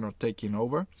Order kind of taking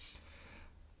over.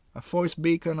 A Force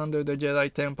beacon under the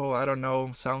Jedi Temple, I don't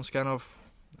know, sounds kind of,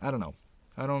 I don't know.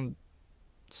 I don't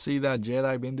see that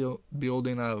Jedi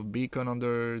building a beacon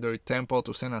under their temple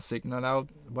to send a signal out,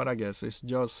 but I guess it's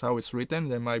just how it's written.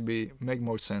 They might make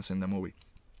more sense in the movie.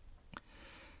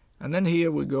 And then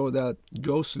here we go that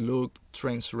Ghost Luke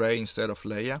trains Rey instead of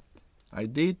Leia. I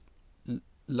did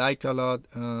like a lot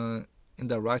in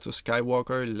The Rise of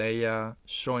Skywalker, Leia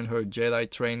showing her Jedi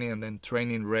training and then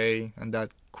training Rey, and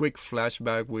that quick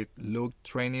flashback with Luke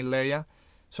training Leia.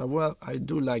 So well, I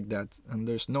do like that, and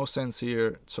there's no sense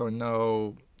here, so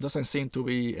no, doesn't seem to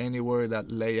be anywhere that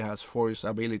Leia has Force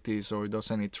abilities or does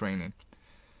any training.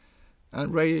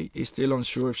 And Rey is still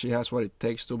unsure if she has what it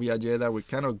takes to be a Jedi, which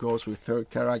kind of goes with her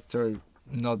character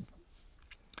not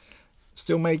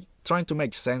trying to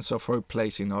make sense of her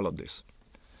place in all of this.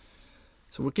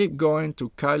 So we keep going to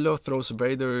Kylo throws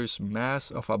Vader's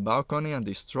mask off a balcony and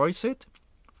destroys it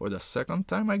for the second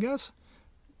time, I guess.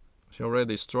 He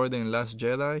already destroyed it in Last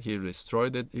Jedi. He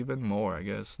destroyed it even more, I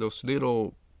guess. Those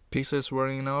little pieces were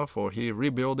enough, or he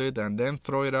rebuilt it and then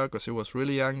throw it out because he was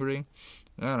really angry.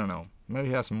 I don't know. Maybe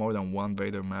he has more than one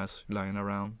Vader mask lying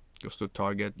around. Goes to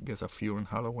Target, gets a few on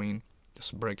Halloween,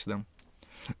 just breaks them.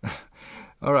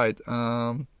 Alright,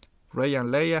 Rey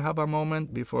and Leia have a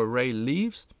moment before Rey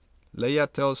leaves.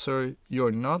 Leia tells her,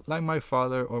 "You're not like my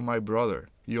father or my brother.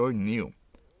 You're new.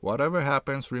 Whatever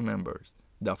happens, remember,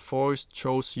 the Force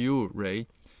chose you, Rey.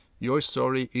 Your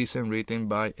story isn't written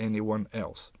by anyone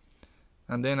else."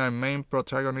 And then our main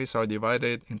protagonists are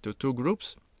divided into two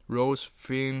groups. Rose,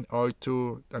 Finn,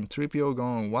 R2, and 3PO go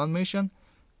on one mission.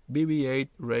 BB-8,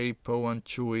 Rey, Poe, and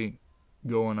Chewie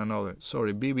go on another.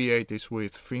 Sorry, BB-8 is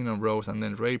with Finn and Rose, and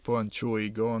then Rey, Poe, and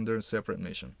Chewie go on their separate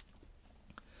mission.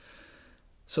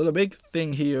 So the big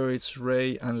thing here is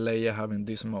Rey and Leia having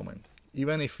this moment.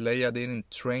 Even if Leia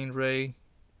didn't train Rey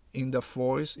in the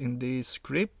Force in this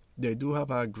script, they do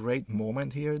have a great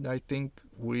moment here that I think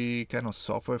we kind of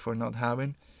suffer for not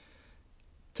having.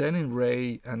 Telling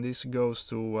Rey, and this goes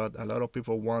to what a lot of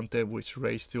people wanted, with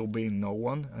Rey still being no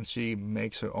one, and she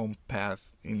makes her own path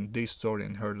in this story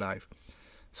in her life.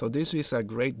 So this is a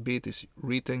great bit, it's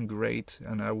written great,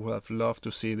 and I would have loved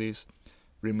to see this.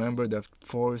 Remember the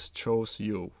Force chose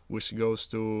you, which goes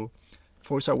to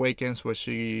Force Awakens, where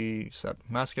she's at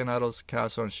Maz Kanato's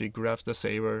castle and she grabs the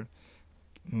saber.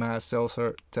 Maz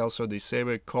tells her the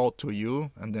saber called to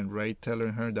you, and then Rey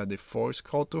telling her that the Force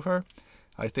called to her.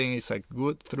 I think it's a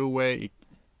good throughway. It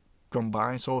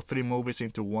combines all three movies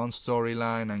into one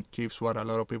storyline and keeps what a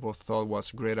lot of people thought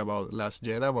was great about Last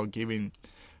Jedi, about giving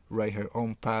Rey her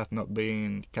own path, not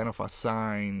being kind of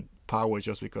assigned power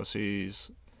just because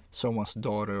she's someone's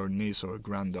daughter or niece or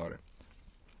granddaughter.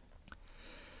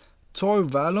 Tor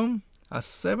Valon, a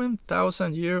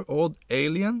 7,000-year-old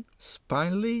alien,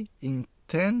 spindly,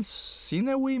 intense,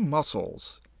 sinewy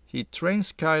muscles. He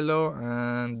trains Kylo,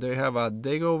 and they have a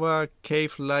Dagobah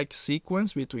cave-like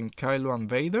sequence between Kylo and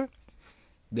Vader.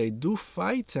 They do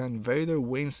fight, and Vader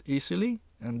wins easily,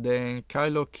 and then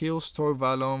Kylo kills Tor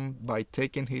Valon by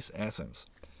taking his essence.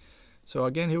 So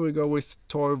again, here we go with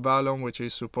Tor Valon, which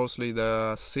is supposedly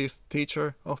the Sith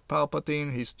teacher of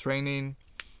Palpatine. He's training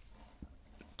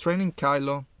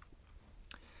Kylo,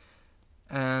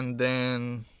 and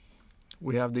then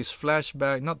we have this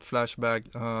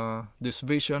this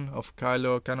vision of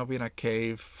Kylo kind of in a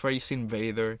cave facing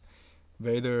Vader.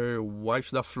 Vader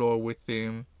wipes the floor with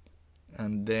him,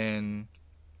 and then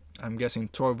I'm guessing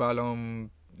Tor Valon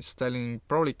is telling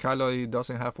probably Kylo he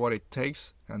doesn't have what it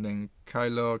takes, and then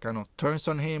Kylo kind of turns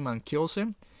on him and kills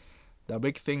him. The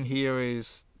big thing here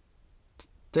is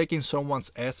taking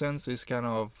someone's essence is kind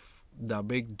of the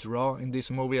big draw in this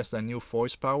movie as the new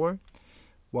Force power.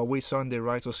 What we saw in The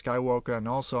Rise of Skywalker and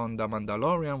also on The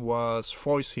Mandalorian was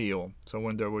Force heal. So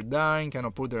when they were dying, kind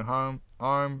of put their hand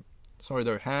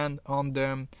on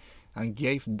them and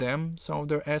gave them some of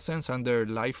their essence and their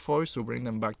life force to bring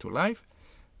them back to life.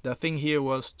 The thing here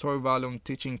was Tor Valon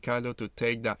teaching Kylo to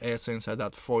take that essence and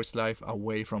that Force life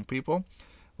away from people,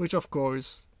 which of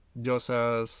course, just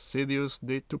as Sidious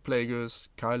did to Plagueis,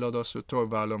 Kylo does to Tor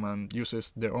Valon and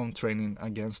uses their own training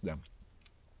against them.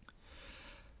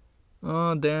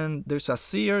 Then there's a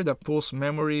seer that pulls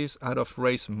memories out of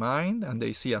Rey's mind, and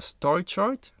they see a star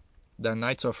chart. The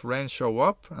Knights of Ren show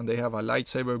up, and they have a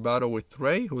lightsaber battle with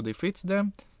Rey, who defeats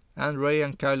them. And Rey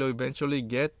and Kylo eventually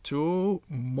get to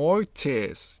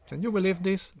Mortis. Can you believe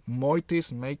this?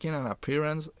 Mortis making an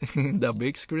appearance in the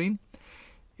big screen.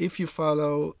 If you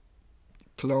follow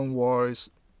Clone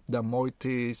Wars, the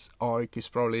Mortis arc is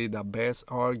probably the best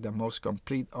arc, the most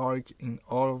complete arc in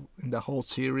the whole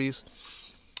series.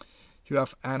 You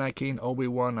have Anakin,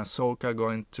 Obi-Wan, Ahsoka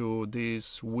going to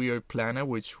this weird planet,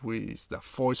 which is the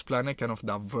Force planet, kind of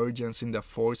the virgins in the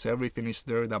Force. Everything is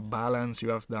there, the balance. You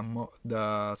have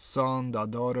the son, the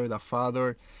daughter, the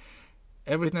father.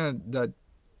 Everything that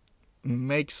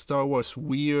makes Star Wars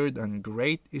weird and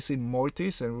great is in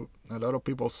Mortis. And a lot of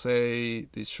people say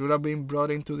this should have been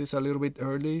brought into this a little bit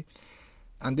early.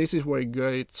 And this is where it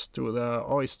gets to the,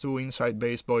 oh, it's too inside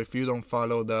baseball. If you don't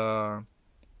follow the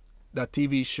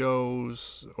TV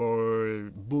shows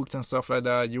or books and stuff like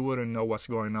that, you wouldn't know what's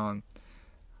going on.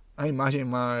 I imagine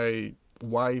my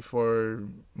wife or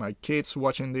my kids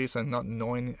watching this and not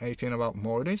knowing anything about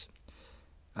Mortis.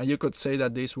 And you could say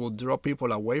that this will draw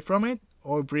people away from it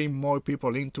or bring more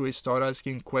people into it, start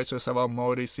asking questions about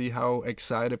Mortis, see how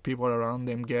excited people around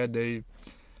them get. They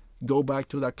go back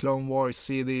to the Clone Wars,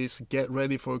 see this, get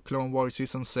ready for Clone Wars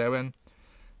Season 7.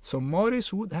 So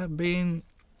Mortis would have been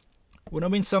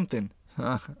something.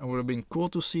 It would have been cool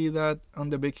to see that on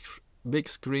the big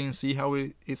screen, see how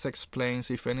it's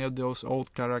explained, if any of those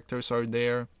old characters are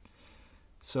there.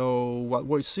 So what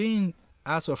we're seeing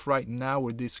as of right now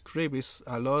with this script is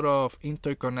a lot of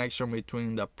interconnection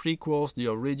between the prequels, the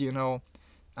original,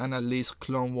 and at least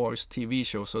Clone Wars TV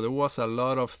show. So there was a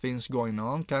lot of things going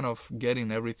on, kind of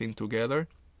getting everything together,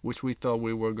 which we thought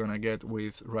we were gonna get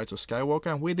with Rise of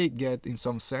Skywalker, and we did get in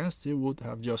some sense. They would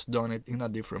have just done it in a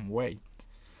different way.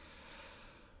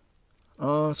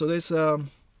 So there's a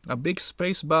big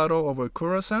space battle over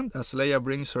Coruscant as Leia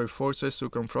brings her forces to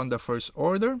confront the First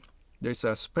Order. There's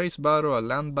a space battle, a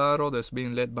land battle that's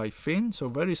being led by Finn. So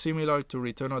very similar to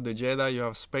Return of the Jedi. You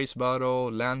have space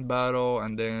battle, land battle,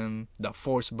 and then the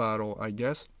Force battle, I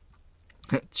guess.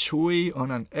 Chewie on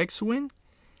an X-Wing.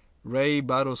 Rey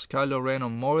battles Kylo Ren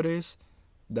on Mortis.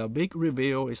 The big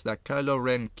reveal is that Kylo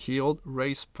Ren killed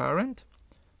Rey's parent.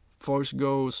 Force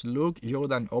Ghost Luke,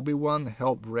 Yoda, and Obi-Wan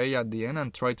help Rey at the end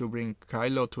and try to bring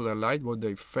Kylo to the light, but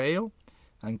they fail.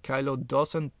 And Kylo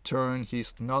doesn't turn,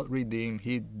 he's not redeemed,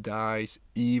 he dies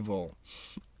evil.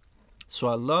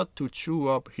 So a lot to chew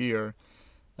up here.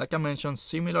 Like I mentioned,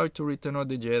 similar to Return of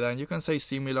the Jedi, and you can say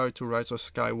similar to Rise of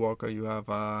Skywalker. You have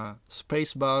a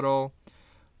space battle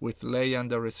with Leia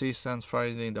and the Resistance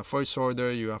fighting the First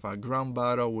Order. You have a ground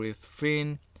battle with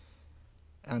Finn.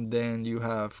 And then you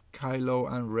have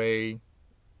Kylo and Rey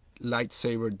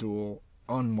lightsaber duel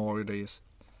on Mortis.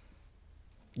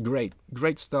 Great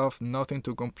stuff, nothing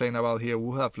to complain about here.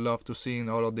 Would have loved to see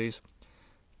all of this.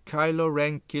 Kylo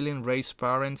Ren killing Rey's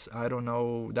parents, I don't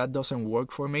know, that doesn't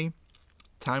work for me.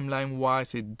 Timeline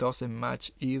wise, it doesn't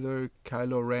match either.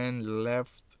 Kylo Ren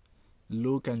left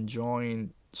Luke and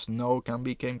joined Snoke and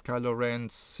became Kylo Ren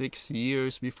 6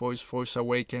 years before his Force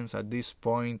Awakens. At this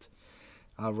point,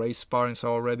 Rey's parents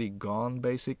are already gone,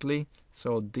 basically.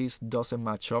 So this doesn't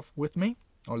match up with me,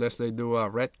 unless they do a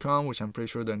retcon, which I'm pretty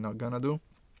sure they're not gonna do.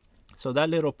 So that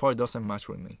little part doesn't match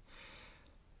with me.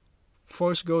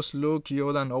 Force Ghost Luke,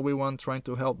 Yoda, and Obi-Wan trying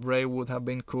to help Rey would have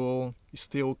been cool.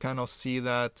 Still kind of see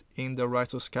that in the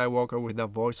Rise of Skywalker with the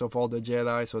voice of all the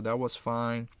Jedi, so that was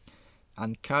fine.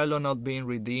 And Kylo not being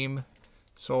redeemed.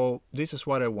 So this is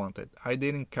what I wanted. I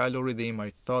didn't Kylo redeem. I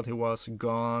thought he was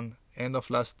gone. End of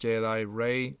Last Jedi.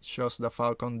 Rey shuts the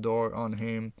Falcon door on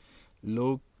him.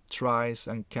 Luke tries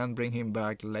and can't bring him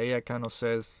back. Leia kind of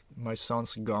says, my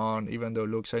son's gone, even though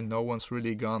Luke said no one's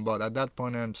really gone. But at that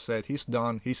point I'm said, he's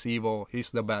done, he's evil,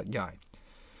 he's the bad guy.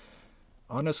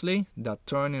 Honestly, that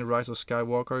turn in Rise of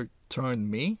Skywalker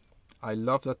turned me. I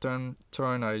love the turn.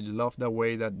 I love the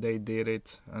way that they did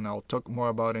it, and I'll talk more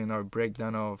about it in our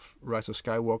breakdown of Rise of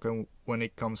Skywalker when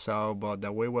it comes out. But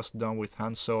the way it was done with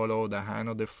Han Solo, the hand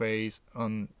on the face,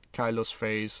 on Kylo's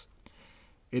face,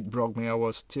 it broke me. I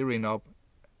was tearing up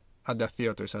at the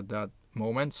theaters at that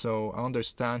moment. So I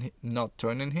understand not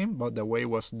turning him, but the way it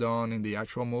was done in the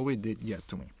actual movie did get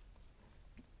to me.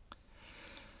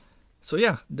 So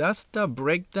yeah, that's the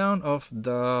breakdown of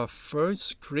the first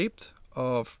script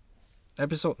of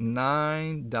Episode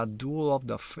 9, the Duel of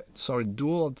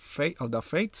the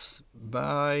Fates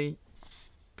by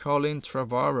Colin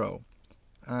Trevorrow.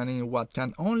 And in what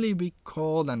can only be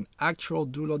called an actual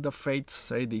Duel of the Fates,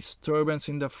 a disturbance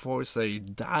in the Force, a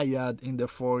dyad in the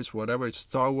Force, whatever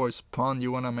Star Wars pun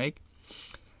you want to make.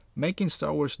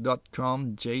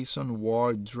 MakingStarWars.com, Jason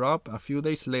Ward dropped a few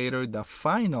days later the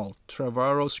final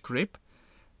Trevorrow script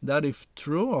that, if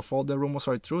true, if all the rumors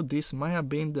are true, this might have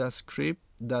been the script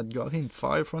that got him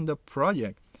fired from the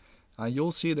project. And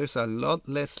you'll see there's a lot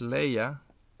less Leia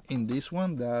in this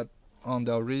one than on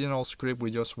the original script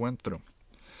we just went through.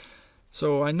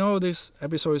 So I know this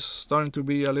episode is starting to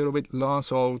be a little bit long,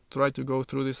 so I'll try to go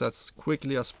through this as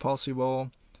quickly as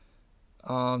possible.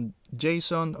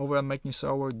 Jason over at Making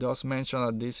Sour does mention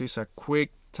that this is a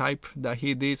quick type that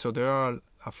he did, so there are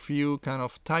a few kind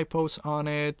of typos on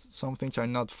it. Some things are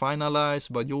not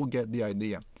finalized, but you'll get the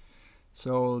idea.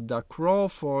 So the crawl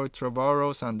for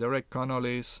Trevorrow's and Derek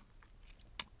Connolly's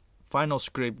final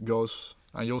script goes,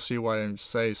 and you'll see why I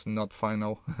say it's not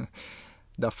final.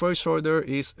 The First Order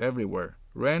is everywhere.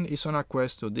 Ren is on a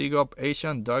quest to dig up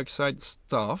ancient darkside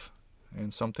stuff,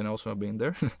 and something else will be in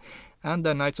there, and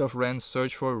the Knights of Ren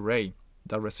search for Rei.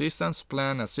 The Resistance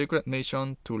plan a secret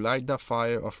mission to light the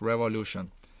fire of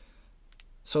revolution.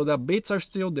 So the beats are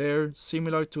still there,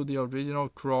 similar to the original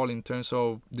Crawl in terms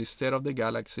of the state of the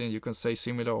galaxy. You can say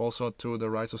similar also to the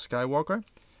Rise of Skywalker,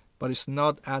 but it's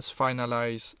not as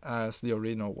finalized as the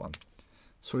original one.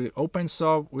 So it opens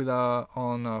up with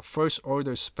on a First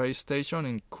Order space station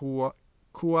in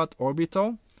Kuat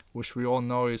Orbital, which we all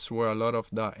know is where a lot of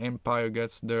the Empire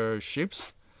gets their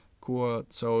ships. Kuat,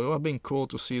 so it would have been cool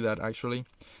to see that actually.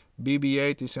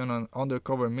 BB-8 is on an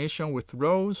undercover mission with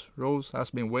Rose. Rose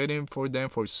has been waiting for them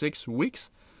for 6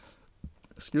 weeks.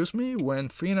 When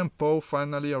Finn and Poe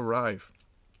finally arrive.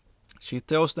 She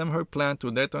tells them her plan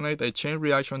to detonate a chain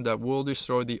reaction that will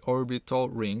destroy the orbital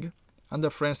ring, and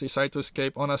the friends decide to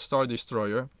escape on a Star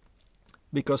Destroyer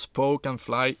because Poe can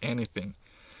fly anything.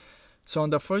 So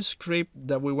on the first script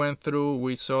that we went through,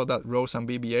 we saw that Rose and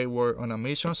BB-8 were on a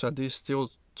mission, so this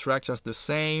still tracks as the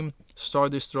same. Star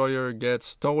Destroyer gets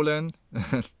stolen.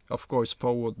 Of course,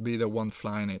 Poe would be the one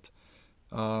flying it.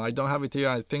 I don't have it here.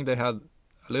 I think they had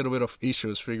a little bit of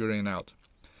issues figuring it out.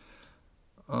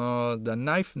 The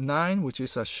Knife 9, which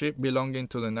is a ship belonging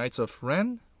to the Knights of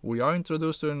Ren. We are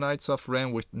introduced to the Knights of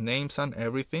Ren with names and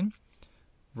everything.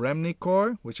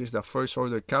 Remnicor, which is the First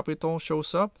Order capital,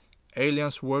 shows up.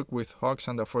 Aliens work with Hux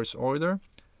and the First Order.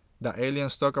 The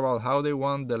aliens talk about how they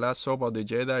want the last hope of the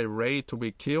Jedi Rey to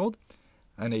be killed,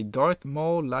 and a Darth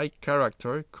Maul-like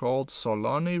character called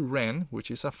Solani Wren, which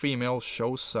is a female,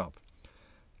 shows up.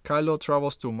 Kylo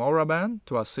travels to Moraban,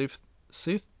 to a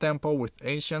Sith temple with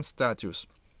ancient statues.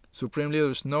 Supreme Leader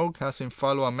Snoke has him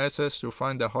follow a message to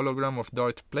find the hologram of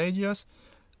Darth Plagueis.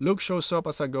 Luke shows up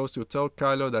as a ghost to tell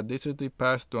Kylo that this is the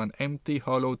path to an empty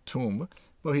hollow tomb,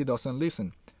 but he doesn't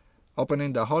listen.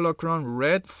 Opening the holocron,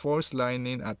 red force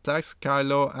lightning attacks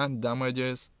Kylo and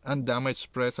damage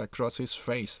spreads across his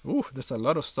face. Ooh, there's a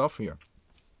lot of stuff here.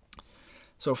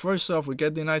 So first off, we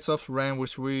get the Knights of Ren,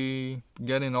 which we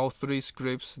get in all 3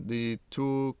 scripts, the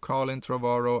 2 Colin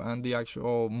Trevorrow and the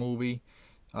actual movie.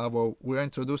 But we're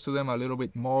introduced to them a little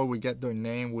bit more. We get their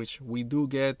name, which we do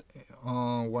get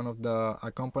on one of the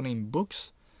accompanying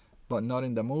books, but not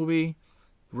in the movie.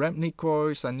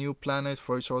 Remnicor is a new planet,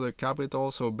 First Order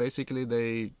capital, so basically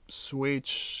they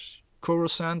switch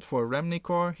Coruscant for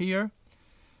Remnicor here.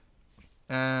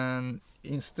 And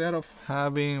instead of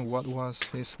having, what was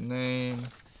his name?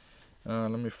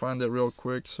 Let me find it real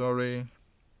quick, sorry.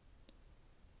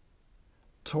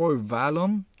 Tor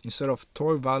Valon. Instead of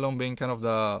Tor Valon being kind of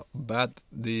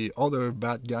the other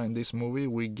bad guy in this movie,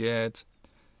 we get...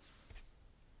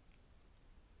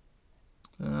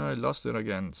 I lost it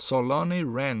again. Solani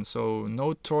Wren. So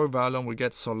no Tor Valon, we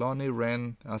get Solani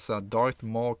Wren as a Darth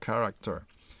Maul character.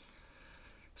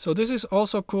 So this is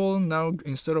also cool. Now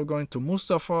instead of going to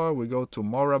Mustafar, we go to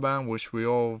Moraban, which we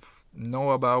all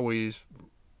know about. We've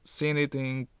seen it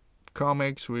in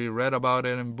comics, we read about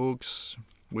it in books,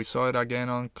 we saw it again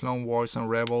on Clone Wars and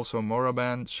Rebels. So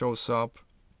Moraban shows up.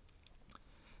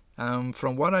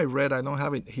 From what I read, I don't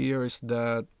have it here, is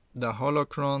that the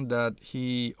holocron that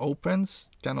he opens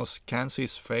kind of scans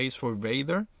his face for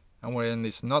Vader, and when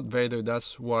it's not Vader,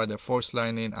 that's why the Force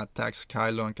Lightning attacks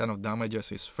Kylo and kind of damages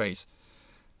his face.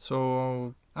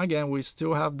 So again, we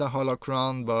still have the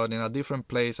holocron, but in a different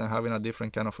place and having a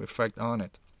different kind of effect on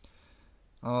it.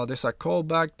 There's a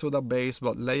callback to the base,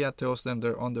 but Leia tells them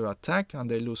they're under attack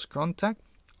and they lose contact.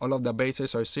 All of the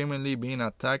bases are seemingly being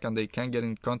attacked and they can't get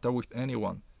in contact with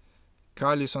anyone.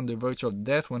 Kyle is on the verge of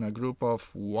death when a group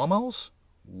of Womels?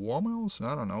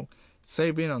 I don't know.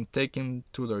 Save him and take him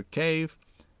to their cave.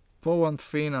 Poe and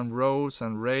Finn and Rose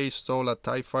and Rey stole a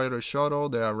TIE fighter shuttle.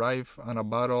 They arrive at a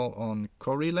battle on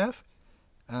Korilev.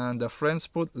 And the friends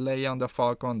put Leia on the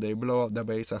Falcon. They blow up the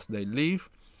base as they leave.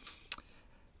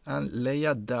 And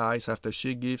Leia dies after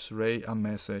she gives Rey a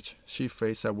message. She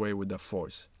fades away with the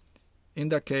Force. In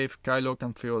the cave, Kylo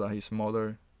can feel that his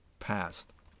mother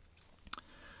passed.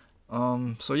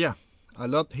 So yeah, a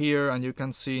lot here, and you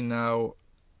can see now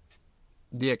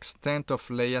the extent of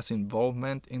Leia's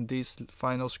involvement in this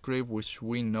final script, which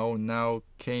we know now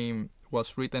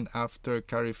was written after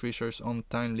Carrie Fisher's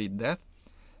untimely death.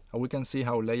 And we can see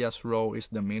how Leia's role is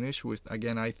diminished, which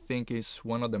again I think is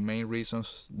one of the main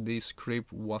reasons this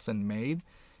script wasn't made,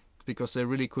 because they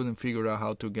really couldn't figure out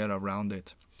how to get around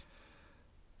it.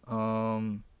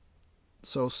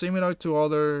 So similar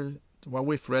to what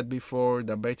we've read before,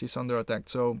 the base is under attack.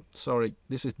 So sorry,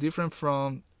 this is different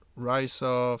from Rise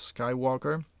of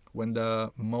Skywalker, when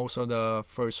most of the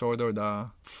First Order, the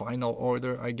Final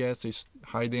Order I guess, is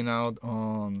hiding out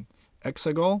on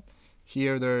Exegol.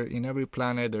 Here, they're in every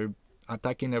planet, they're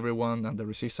attacking everyone, and the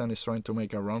Resistance is trying to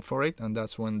make a run for it, and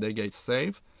that's when they get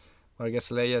saved. But I guess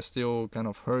Leia is still kind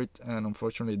of hurt and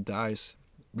unfortunately dies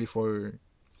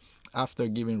after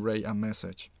giving Rey a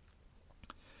message.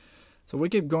 So we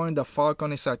keep going. The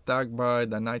Falcon is attacked by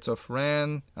the Knights of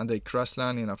Ren, and they crash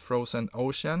land in a frozen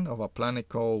ocean of a planet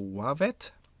called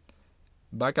Wavet.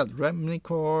 Back at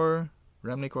Remnicor,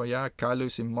 Kylo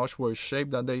is in much worse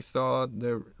shape than they thought.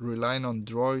 They're relying on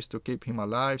droids to keep him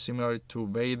alive, similar to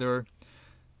Vader.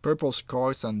 Purple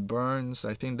scars and burns.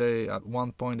 I think at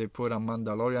one point they put a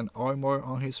Mandalorian armor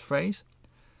on his face.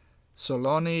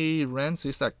 Soloni Ren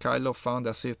sees that Kylo found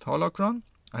a Sith holocron,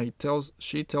 and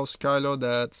she tells Kylo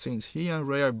that since he and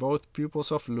Rey are both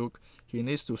pupils of Luke, he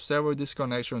needs to sever this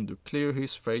connection to clear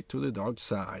his fate to the dark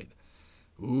side.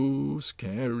 Ooh,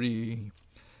 scary.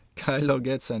 Kylo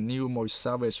gets a new, more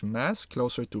savage mask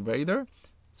closer to Vader.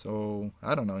 So,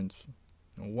 I don't know.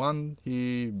 One,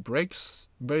 he breaks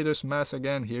Vader's mask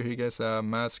again. Here he gets a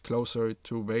mask closer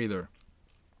to Vader.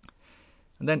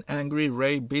 And then angry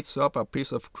Rey beats up a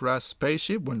piece of crashed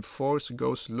spaceship when Force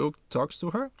Ghost Luke talks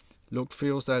to her. Luke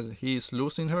feels that he is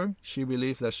losing her. She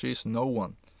believes that she is no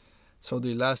one. So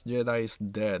the last Jedi is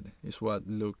dead, is what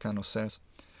Luke kind of says.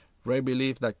 Rey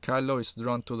believes that Kylo is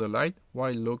drawn to the light,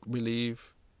 while Luke believes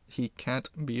he can't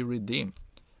be redeemed.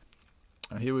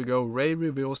 And here we go. Rey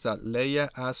reveals that Leia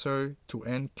asks her to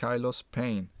end Kylo's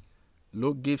pain.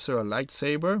 Luke gives her a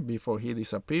lightsaber before he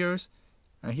disappears,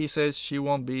 and he says she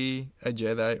won't be a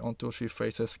Jedi until she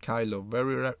faces Kylo.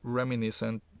 Very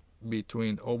reminiscent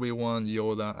between Obi-Wan,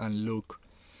 Yoda, and Luke.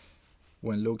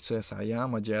 When Luke says, I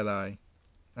am a Jedi.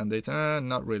 And they say,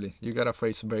 not really. You gotta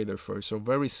face Vader first. So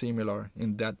very similar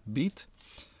in that beat.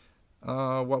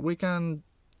 What we can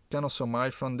kind of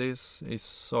surmise from this is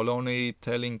Soloni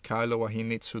telling Kylo what he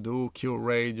needs to do, kill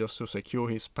Rey just to secure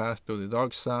his path to the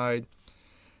dark side.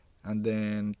 And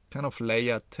then kind of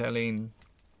Leia telling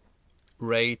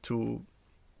Rey to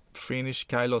finish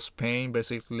Kylo's pain.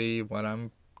 Basically, what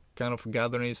I'm kind of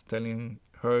gathering is telling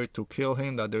her to kill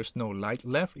him, that there's no light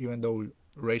left, even though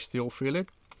Rey still feel it.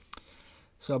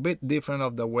 So a bit different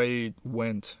of the way it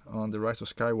went on The Rise of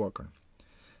Skywalker.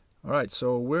 Alright,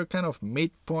 so we're kind of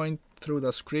midpoint through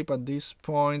the script at this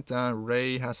point, and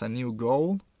Rey has a new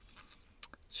goal.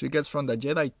 She gets from the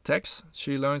Jedi text,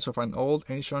 she learns of an old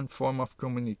ancient form of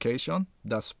communication,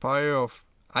 the Spire of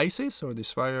Isis, or the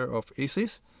Spire of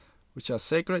Isis, which is a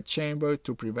sacred chamber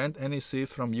to prevent any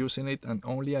Sith from using it, and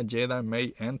only a Jedi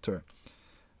may enter.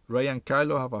 Rey and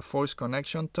Kylo have a Force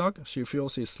connection talk. She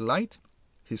feels his light.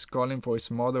 He's calling for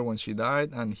his mother when she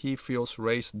died, and he feels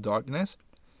Rey's darkness.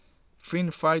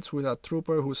 Finn fights with a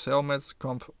trooper whose helmet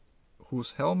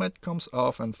comes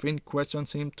off, and Finn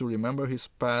questions him to remember his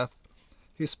past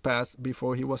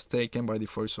before he was taken by the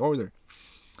First Order.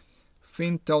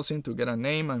 Finn tells him to get a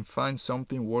name and find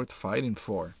something worth fighting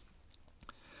for.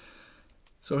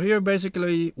 So here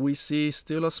basically we see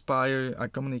still a spire, a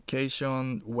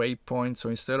communication waypoint. So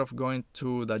instead of going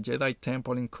to the Jedi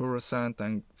Temple in Coruscant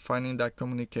and finding that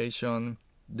communication,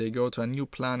 they go to a new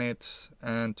planet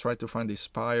and try to find the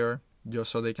spire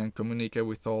just so they can communicate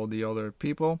with all the other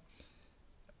people.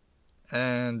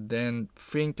 And then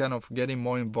Finn kind of getting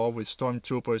more involved with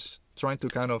stormtroopers, trying to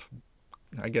kind of,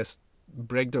 I guess,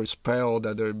 break their spell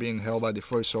that they're being held by the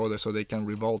First Order so they can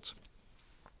revolt.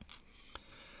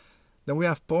 Then we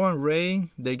have Poe and Rey.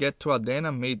 They get to a den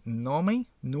and meet Numi,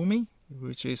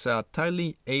 which is a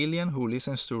tiny alien who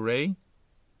listens to Rey.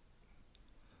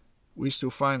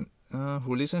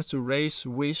 Who listens to Rey's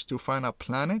wish to find a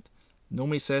planet.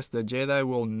 Numi says the Jedi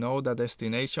will know the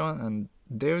destination, and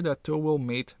there the two will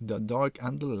meet, the dark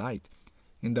and the light.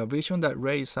 In the vision that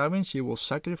Rey is having, she will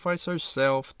sacrifice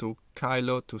herself to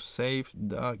Kylo to save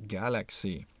the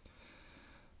galaxy.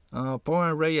 Poe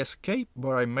and Rey escape, but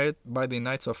are met by the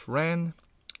Knights of Ren.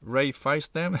 Rey fights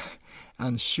them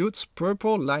and shoots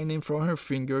purple lightning from her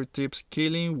fingertips,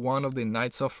 killing one of the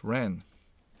Knights of Ren.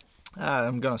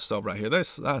 I'm gonna stop right here.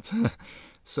 There's that.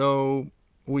 So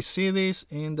we see this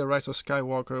in The Rise of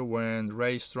Skywalker when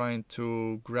Rey is trying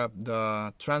to grab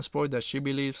the transport that she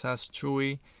believes has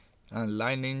Chewie, and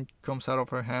lightning comes out of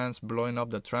her hands, blowing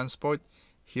up the transport.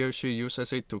 Here she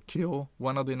uses it to kill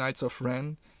one of the Knights of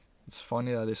Ren. It's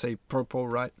funny that they say purple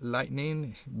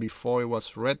lightning. Before it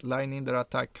was red lightning that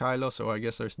attacked Kylo, so I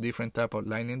guess there's different type of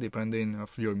lightning depending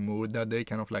of your mood that day,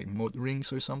 kind of like mood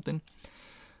rings or something.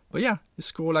 But yeah,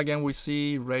 it's cool. Again, we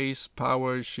see Rey's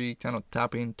power. She kind of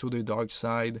tap into the dark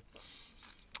side.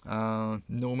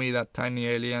 Numi, that tiny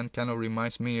alien, kind of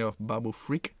reminds me of Babu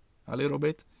Frick a little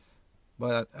bit.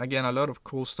 But again, a lot of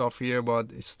cool stuff here,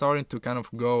 but it's starting to kind of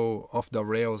go off the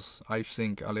rails, I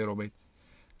think, a little bit.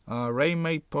 Rey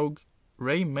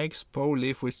makes Poe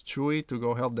leave with Chewie to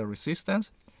go help the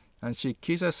Resistance, and she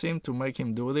kisses him to make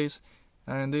him do this,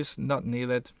 and this is not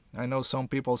needed. I know some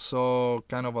people saw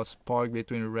kind of a spark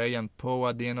between Rey and Poe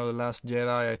at the end of The Last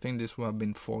Jedi. I think this would have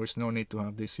been forced, no need to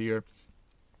have this here.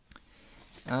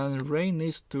 And Rey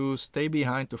needs to stay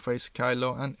behind to face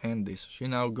Kylo and end this. She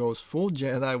now goes full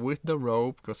Jedi with the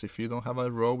robe, because if you don't have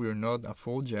a robe, you're not a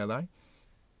full Jedi.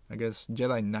 I guess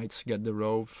Jedi Knights get the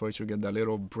robe. First you get the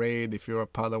little braid if you're a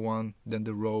Padawan, then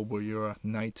the robe or you're a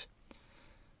Knight.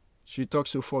 She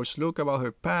talks to Force Luke about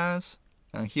her past,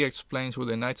 and he explains who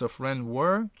the Knights of Ren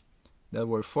were, that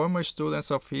were former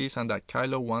students of his, and that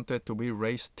Kylo wanted to be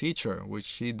Rey's teacher, which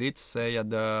he did say at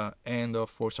the end of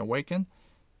Force Awakens.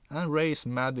 And Rey is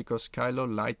mad because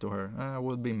Kylo lied to her. I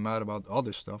would be mad about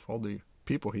other stuff, all the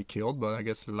people he killed, but I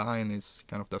guess lying is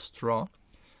kind of the straw.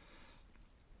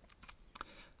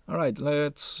 Alright,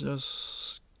 let's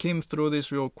just skim through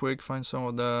this real quick, find some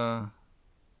of the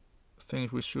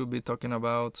things we should be talking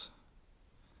about.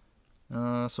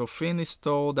 So Finn is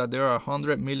told that there are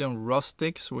 100 million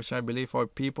rustics, which I believe are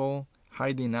people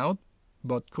hiding out,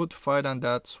 but could fight, and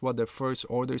that's what the First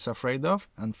Order is afraid of,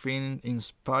 and Finn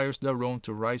inspires the room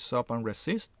to rise up and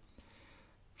resist.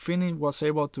 Finn was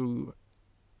able to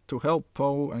help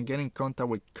Poe and get in contact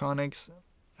with Connix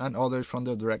and others from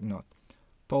the Dreadnought.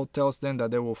 Poe tells them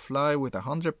that they will fly with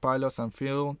 100 pilots and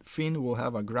Finn will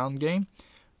have a ground game.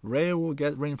 Rey will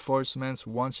get reinforcements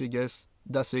once she gets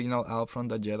the signal out from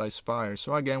the Jedi Spire.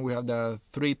 So again, we have the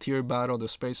 3-tier battle, the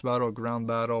space battle, ground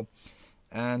battle,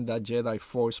 and the Jedi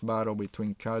Force battle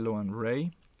between Kylo and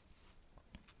Rey.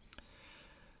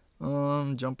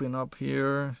 Jumping up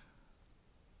here.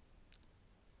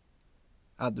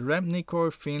 At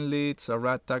Remnicor, Finn leads a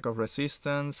ragtag of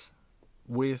resistance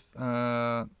with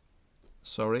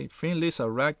Finn leads a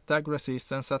ragtag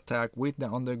resistance attack with the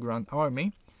underground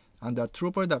army, and the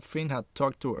trooper that Finn had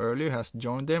talked to earlier has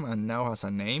joined them and now has a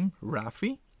name,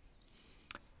 Raffi.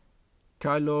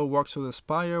 Kylo walks to the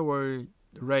spire where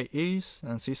Rey is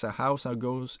and sees a house and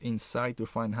goes inside to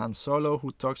find Han Solo,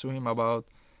 who talks to him about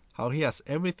how he has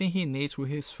everything he needs with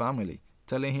his family,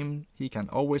 telling him he can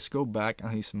always go back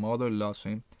and his mother loves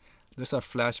him. There's a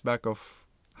flashback of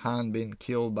Han being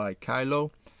killed by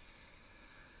Kylo.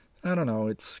 I don't know,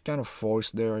 it's kind of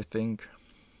forced there, I think.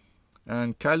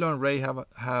 And Kylo and Rey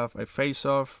have a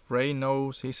face-off. Rey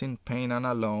knows he's in pain and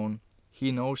alone.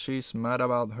 He knows she's mad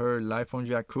about her life on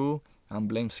Jakku and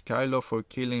blames Kylo for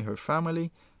killing her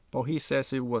family, but he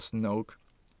says it was Snoke.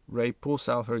 Rey pulls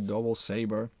out her double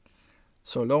saber.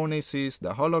 Soloni sees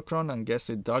the holocron and gets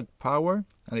it dark power,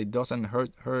 and it doesn't hurt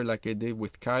her like it did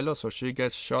with Kylo, so she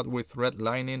gets shot with red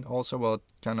lightning also, but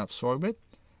can absorb it.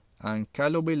 And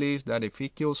Kylo believes that if he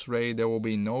kills Rey, there will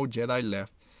be no Jedi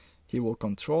left. He will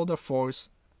control the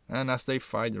Force, and as they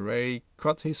fight, Rey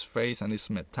cuts his face and is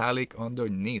metallic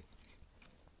underneath.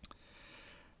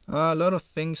 A lot of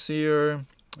things here,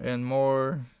 and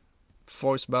more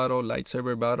Force battle,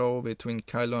 lightsaber battle between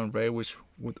Kylo and Rey, which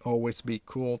would always be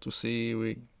cool to see.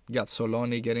 We got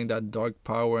Soloni getting that dark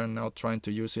power and now trying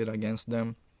to use it against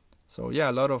them. So yeah,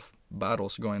 a lot of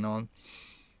battles going on.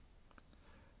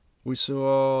 We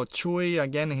saw Chewie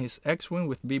again in his X-Wing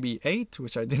with BB-8,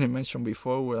 which I didn't mention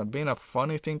before, would have been a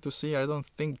funny thing to see. I don't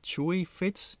think Chewie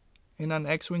fits in an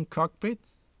X-Wing cockpit,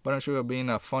 but I'm sure it would have been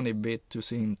a funny bit to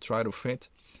see him try to fit.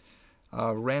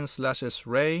 Ren slashes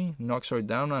Rey, knocks her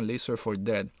down and leaves her for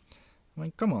dead. I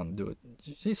mean, come on, dude.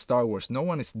 It's Star Wars. No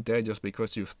one is dead just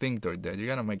because you think they're dead. You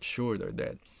gotta make sure they're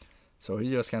dead. So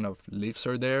he just kind of leaves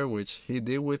her there, which he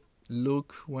did with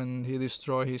Luke when he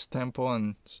destroyed his temple,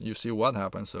 and you see what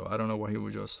happened. So I don't know why he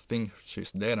would just think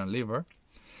she's dead and leave her.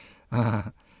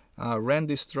 Ren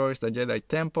destroys the Jedi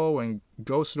temple when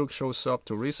Ghost Luke shows up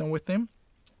to reason with him,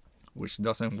 which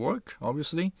doesn't work,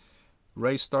 obviously.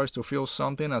 Rey starts to feel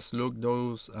something as Luke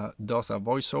does a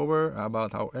voiceover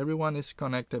about how everyone is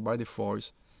connected by the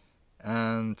Force,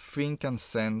 and Finn can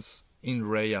sense in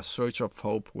Rey a surge of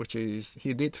hope, which is,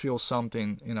 he did feel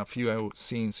something in a few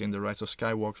scenes in The Rise of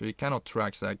Skywalker. He kind of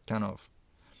tracks that kind of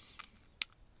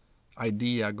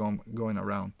idea going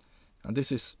around, and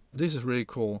this is really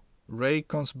cool. Rey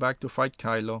comes back to fight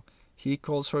Kylo. He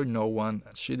calls her no one.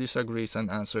 She disagrees and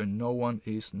answers, "No one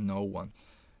is no one,"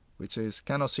 which is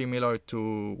kind of similar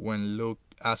to when Luke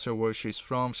asks her where she's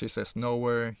from. She says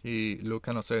nowhere. Luke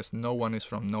kind of says no one is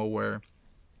from nowhere.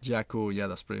 Jakku, yeah,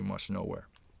 that's pretty much nowhere.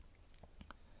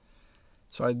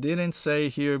 So I didn't say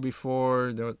here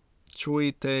before that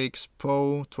Chewie takes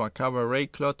Poe to a cabaret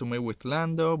club to meet with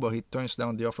Lando, but he turns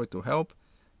down the offer to help.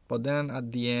 But then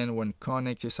at the end, when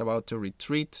Connix is about to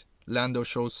retreat, Lando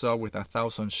shows up with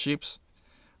 1,000 ships,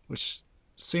 which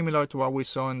similar to what we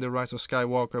saw in The Rise of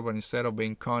Skywalker, but instead of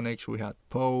being Koenig, we had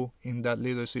Poe in that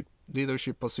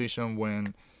leadership position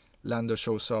when Lando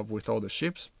shows up with all the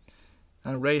ships.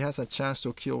 And Rey has a chance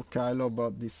to kill Kylo,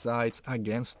 but decides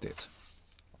against it.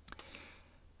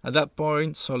 At that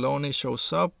point, Soloni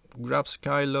shows up, grabs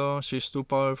Kylo. She's too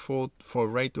powerful for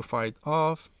Rey to fight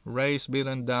off. Rey's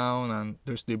beaten down, and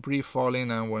there's debris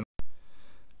falling. And when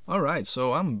alright,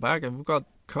 so I'm back and we got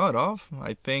cut off.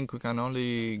 I think we can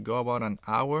only go about an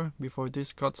hour before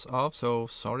this cuts off, so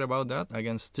sorry about that.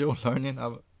 Again, still learning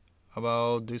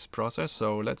about this process,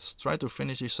 so let's try to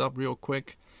finish this up real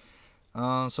quick.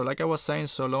 So like I was saying,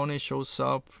 Soloni shows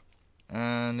up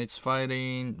and it's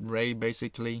fighting Rey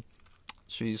basically.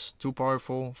 She's too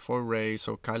powerful for Rey,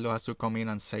 so Kylo has to come in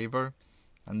and save her.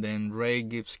 And then Rey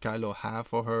gives Kylo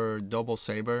half of her double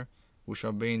saber, which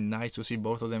would be nice to see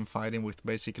both of them fighting with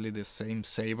basically the same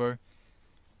saber.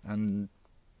 And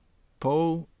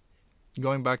Poe,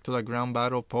 going back to the ground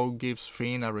battle, Poe gives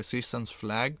Finn a resistance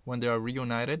flag when they are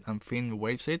reunited, and Finn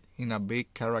waves it in a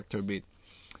big character bit.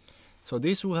 So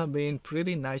this would have been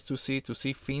pretty nice to see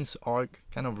Finn's arc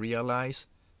kind of realized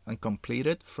and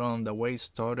completed from the way it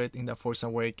started in The Force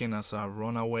Awakens as a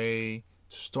runaway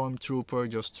stormtrooper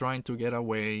just trying to get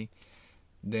away,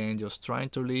 then just trying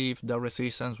to leave the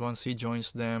Resistance once he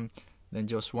joins them, then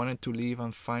just wanted to leave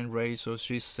and find Rey so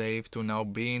she's safe, to now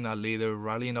being a leader,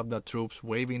 rallying up the troops,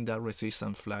 waving that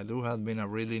Resistance flag. It would have been a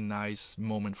really nice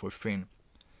moment for Finn.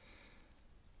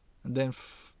 And then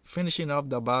finishing up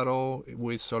the battle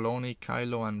with Soloni,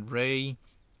 Kylo, and Rey.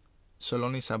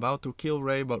 Soloni's about to kill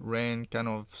Rey, but Ren kind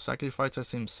of sacrifices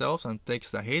himself and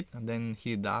takes the hit, and then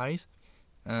he dies.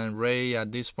 And Rey,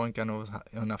 at this point, kind of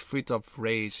on a fit of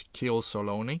rage, kills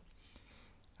Soloni.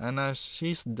 And as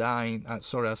she's dying,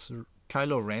 as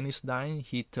Kylo Ren is dying,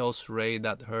 he tells Rey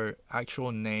that her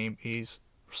actual name is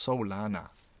Solana,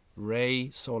 Rey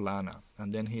Solana,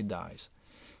 and then he dies.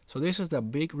 So this is the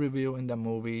big reveal in the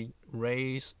movie.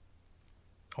 Rey's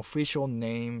official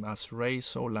name as Rey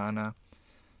Solana.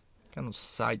 Kind of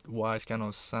site-wise, kind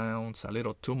of sounds a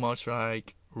little too much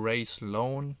like Rey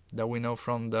Sloane that we know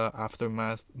from the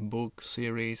Aftermath book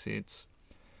series. It's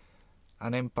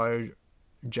an Empire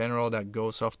general that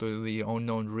goes off to the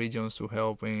unknown regions to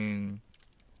help in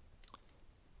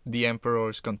the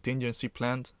Emperor's contingency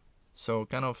plan. So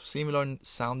kind of similar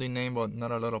sounding name, but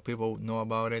not a lot of people know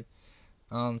about it.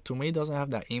 To me, it doesn't have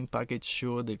the impact it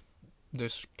should.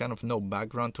 There's kind of no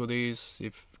background to this.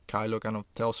 If Kylo kind of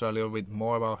tells her a little bit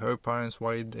more about her parents,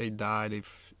 why they died,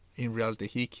 if in reality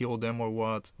he killed them or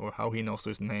what, or how he knows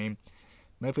his name.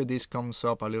 Maybe this comes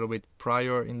up a little bit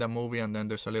prior in the movie and then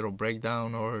there's a little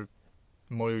breakdown or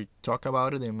more talk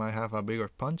about it. It might have a bigger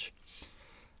punch.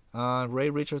 Rey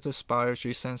reaches the spire.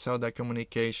 She sends out that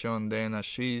communication. Then as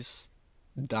she's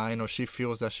dying, or she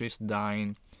feels that she's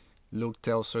dying, Luke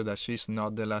tells her that she's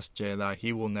not the last Jedi.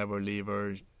 He will never leave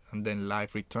her. And then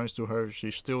life returns to her.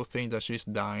 She still thinks that she's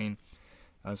dying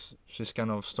as she's kind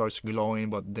of starts glowing,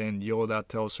 but then Yoda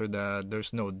tells her that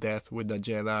there's no death with the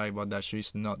Jedi, but that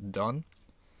she's not done.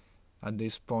 At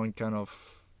this point, kind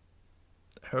of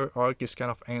her arc is kind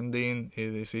of ending.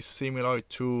 It is similar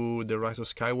to The Rise of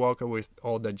Skywalker, with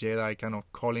all the Jedi kind of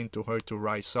calling to her to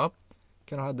rise up.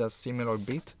 Kind of had that similar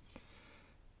beat.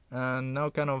 And now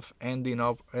kind of ending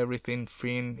up everything,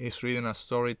 Finn is reading a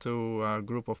story to a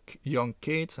group of young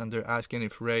kids, and they're asking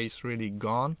if Rey is really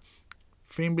gone.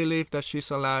 Finn believes that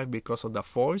she's alive because of the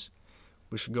Force,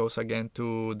 which goes again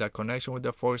to the connection with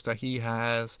the Force that he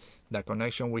has, the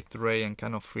connection with Rey, and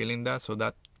kind of feeling that, so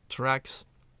that tracks.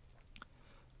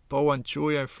 Poe and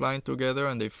Chewie are flying together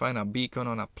and they find a beacon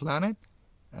on a planet,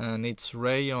 and it's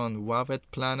Rey on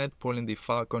Wavet planet pulling the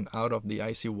Falcon out of the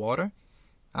icy water.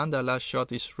 And the last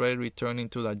shot is Rey returning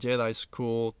to the Jedi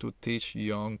school to teach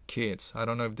young kids. I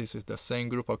don't know if this is the same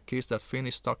group of kids that Finn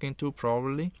is talking to,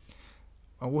 probably.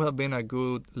 It would have been a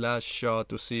good last shot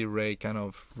to see Rey kind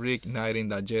of reigniting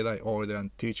the Jedi Order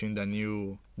and teaching the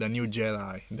new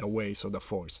Jedi the ways of the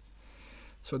Force.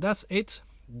 So that's it.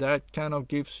 That kind of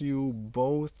gives you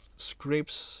both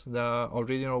scripts, the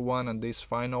original one and this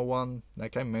final one.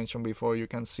 Like I mentioned before, you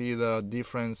can see the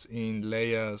difference in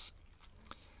Leia's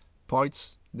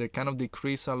parts. They kind of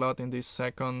decrease a lot in this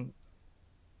second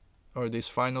or this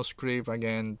final script.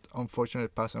 Again,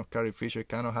 unfortunate passing of Carrie Fisher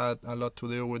kind of had a lot to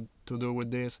do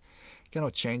with this. Kind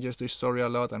of changes the story a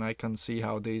lot, and I can see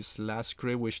how this last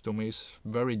script, which to me is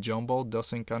very jumbled,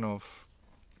 doesn't kind of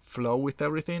flow with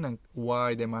everything, and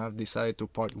why they might have decided to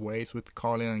part ways with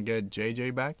Colin and get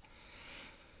JJ back.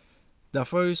 The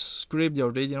first script, the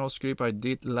original script, I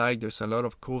did like. There's a lot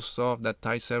of cool stuff that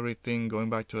ties everything, going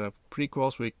back to the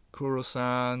prequels with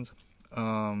Coruscant,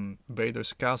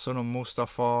 Vader's castle on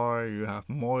Mustafar. You have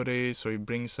Mori, so it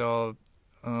brings out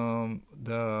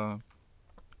the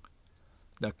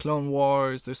Clone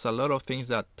Wars. There's a lot of things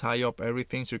that tie up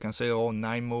everything. So you can say all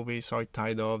 9 movies are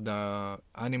tied up. The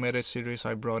animated series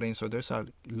I brought in. So there's a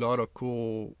lot of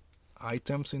cool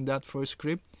items in that first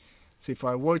script. So if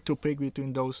I were to pick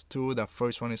between those two, the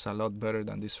first one is a lot better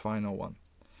than this final one.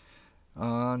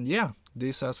 And yeah,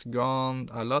 this has gone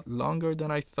a lot longer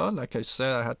than I thought. Like I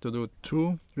said, I had to do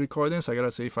 2 recordings. I gotta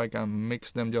see if I can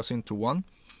mix them just into one.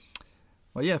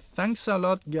 But yeah, thanks a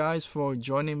lot guys for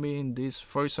joining me in this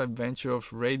first adventure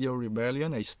of Radio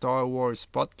Rebellion, a Star Wars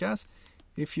podcast.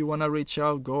 If you wanna reach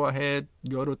out, go ahead,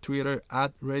 go to Twitter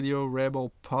at Radio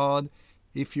Rebel Pod.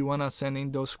 If you wanna send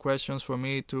in those questions for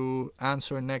me to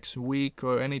answer next week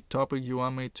or any topic you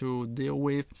want me to deal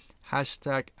with,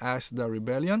 hashtag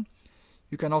AskTheRebellion.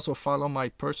 You can also follow my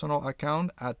personal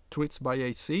account at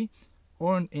TweetsByAC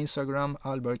or on Instagram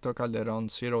Alberto Calderon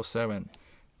 07.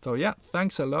 So yeah,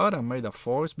 thanks a lot and may the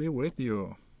force be with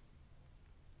you.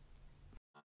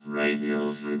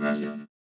 Radio Rebellion.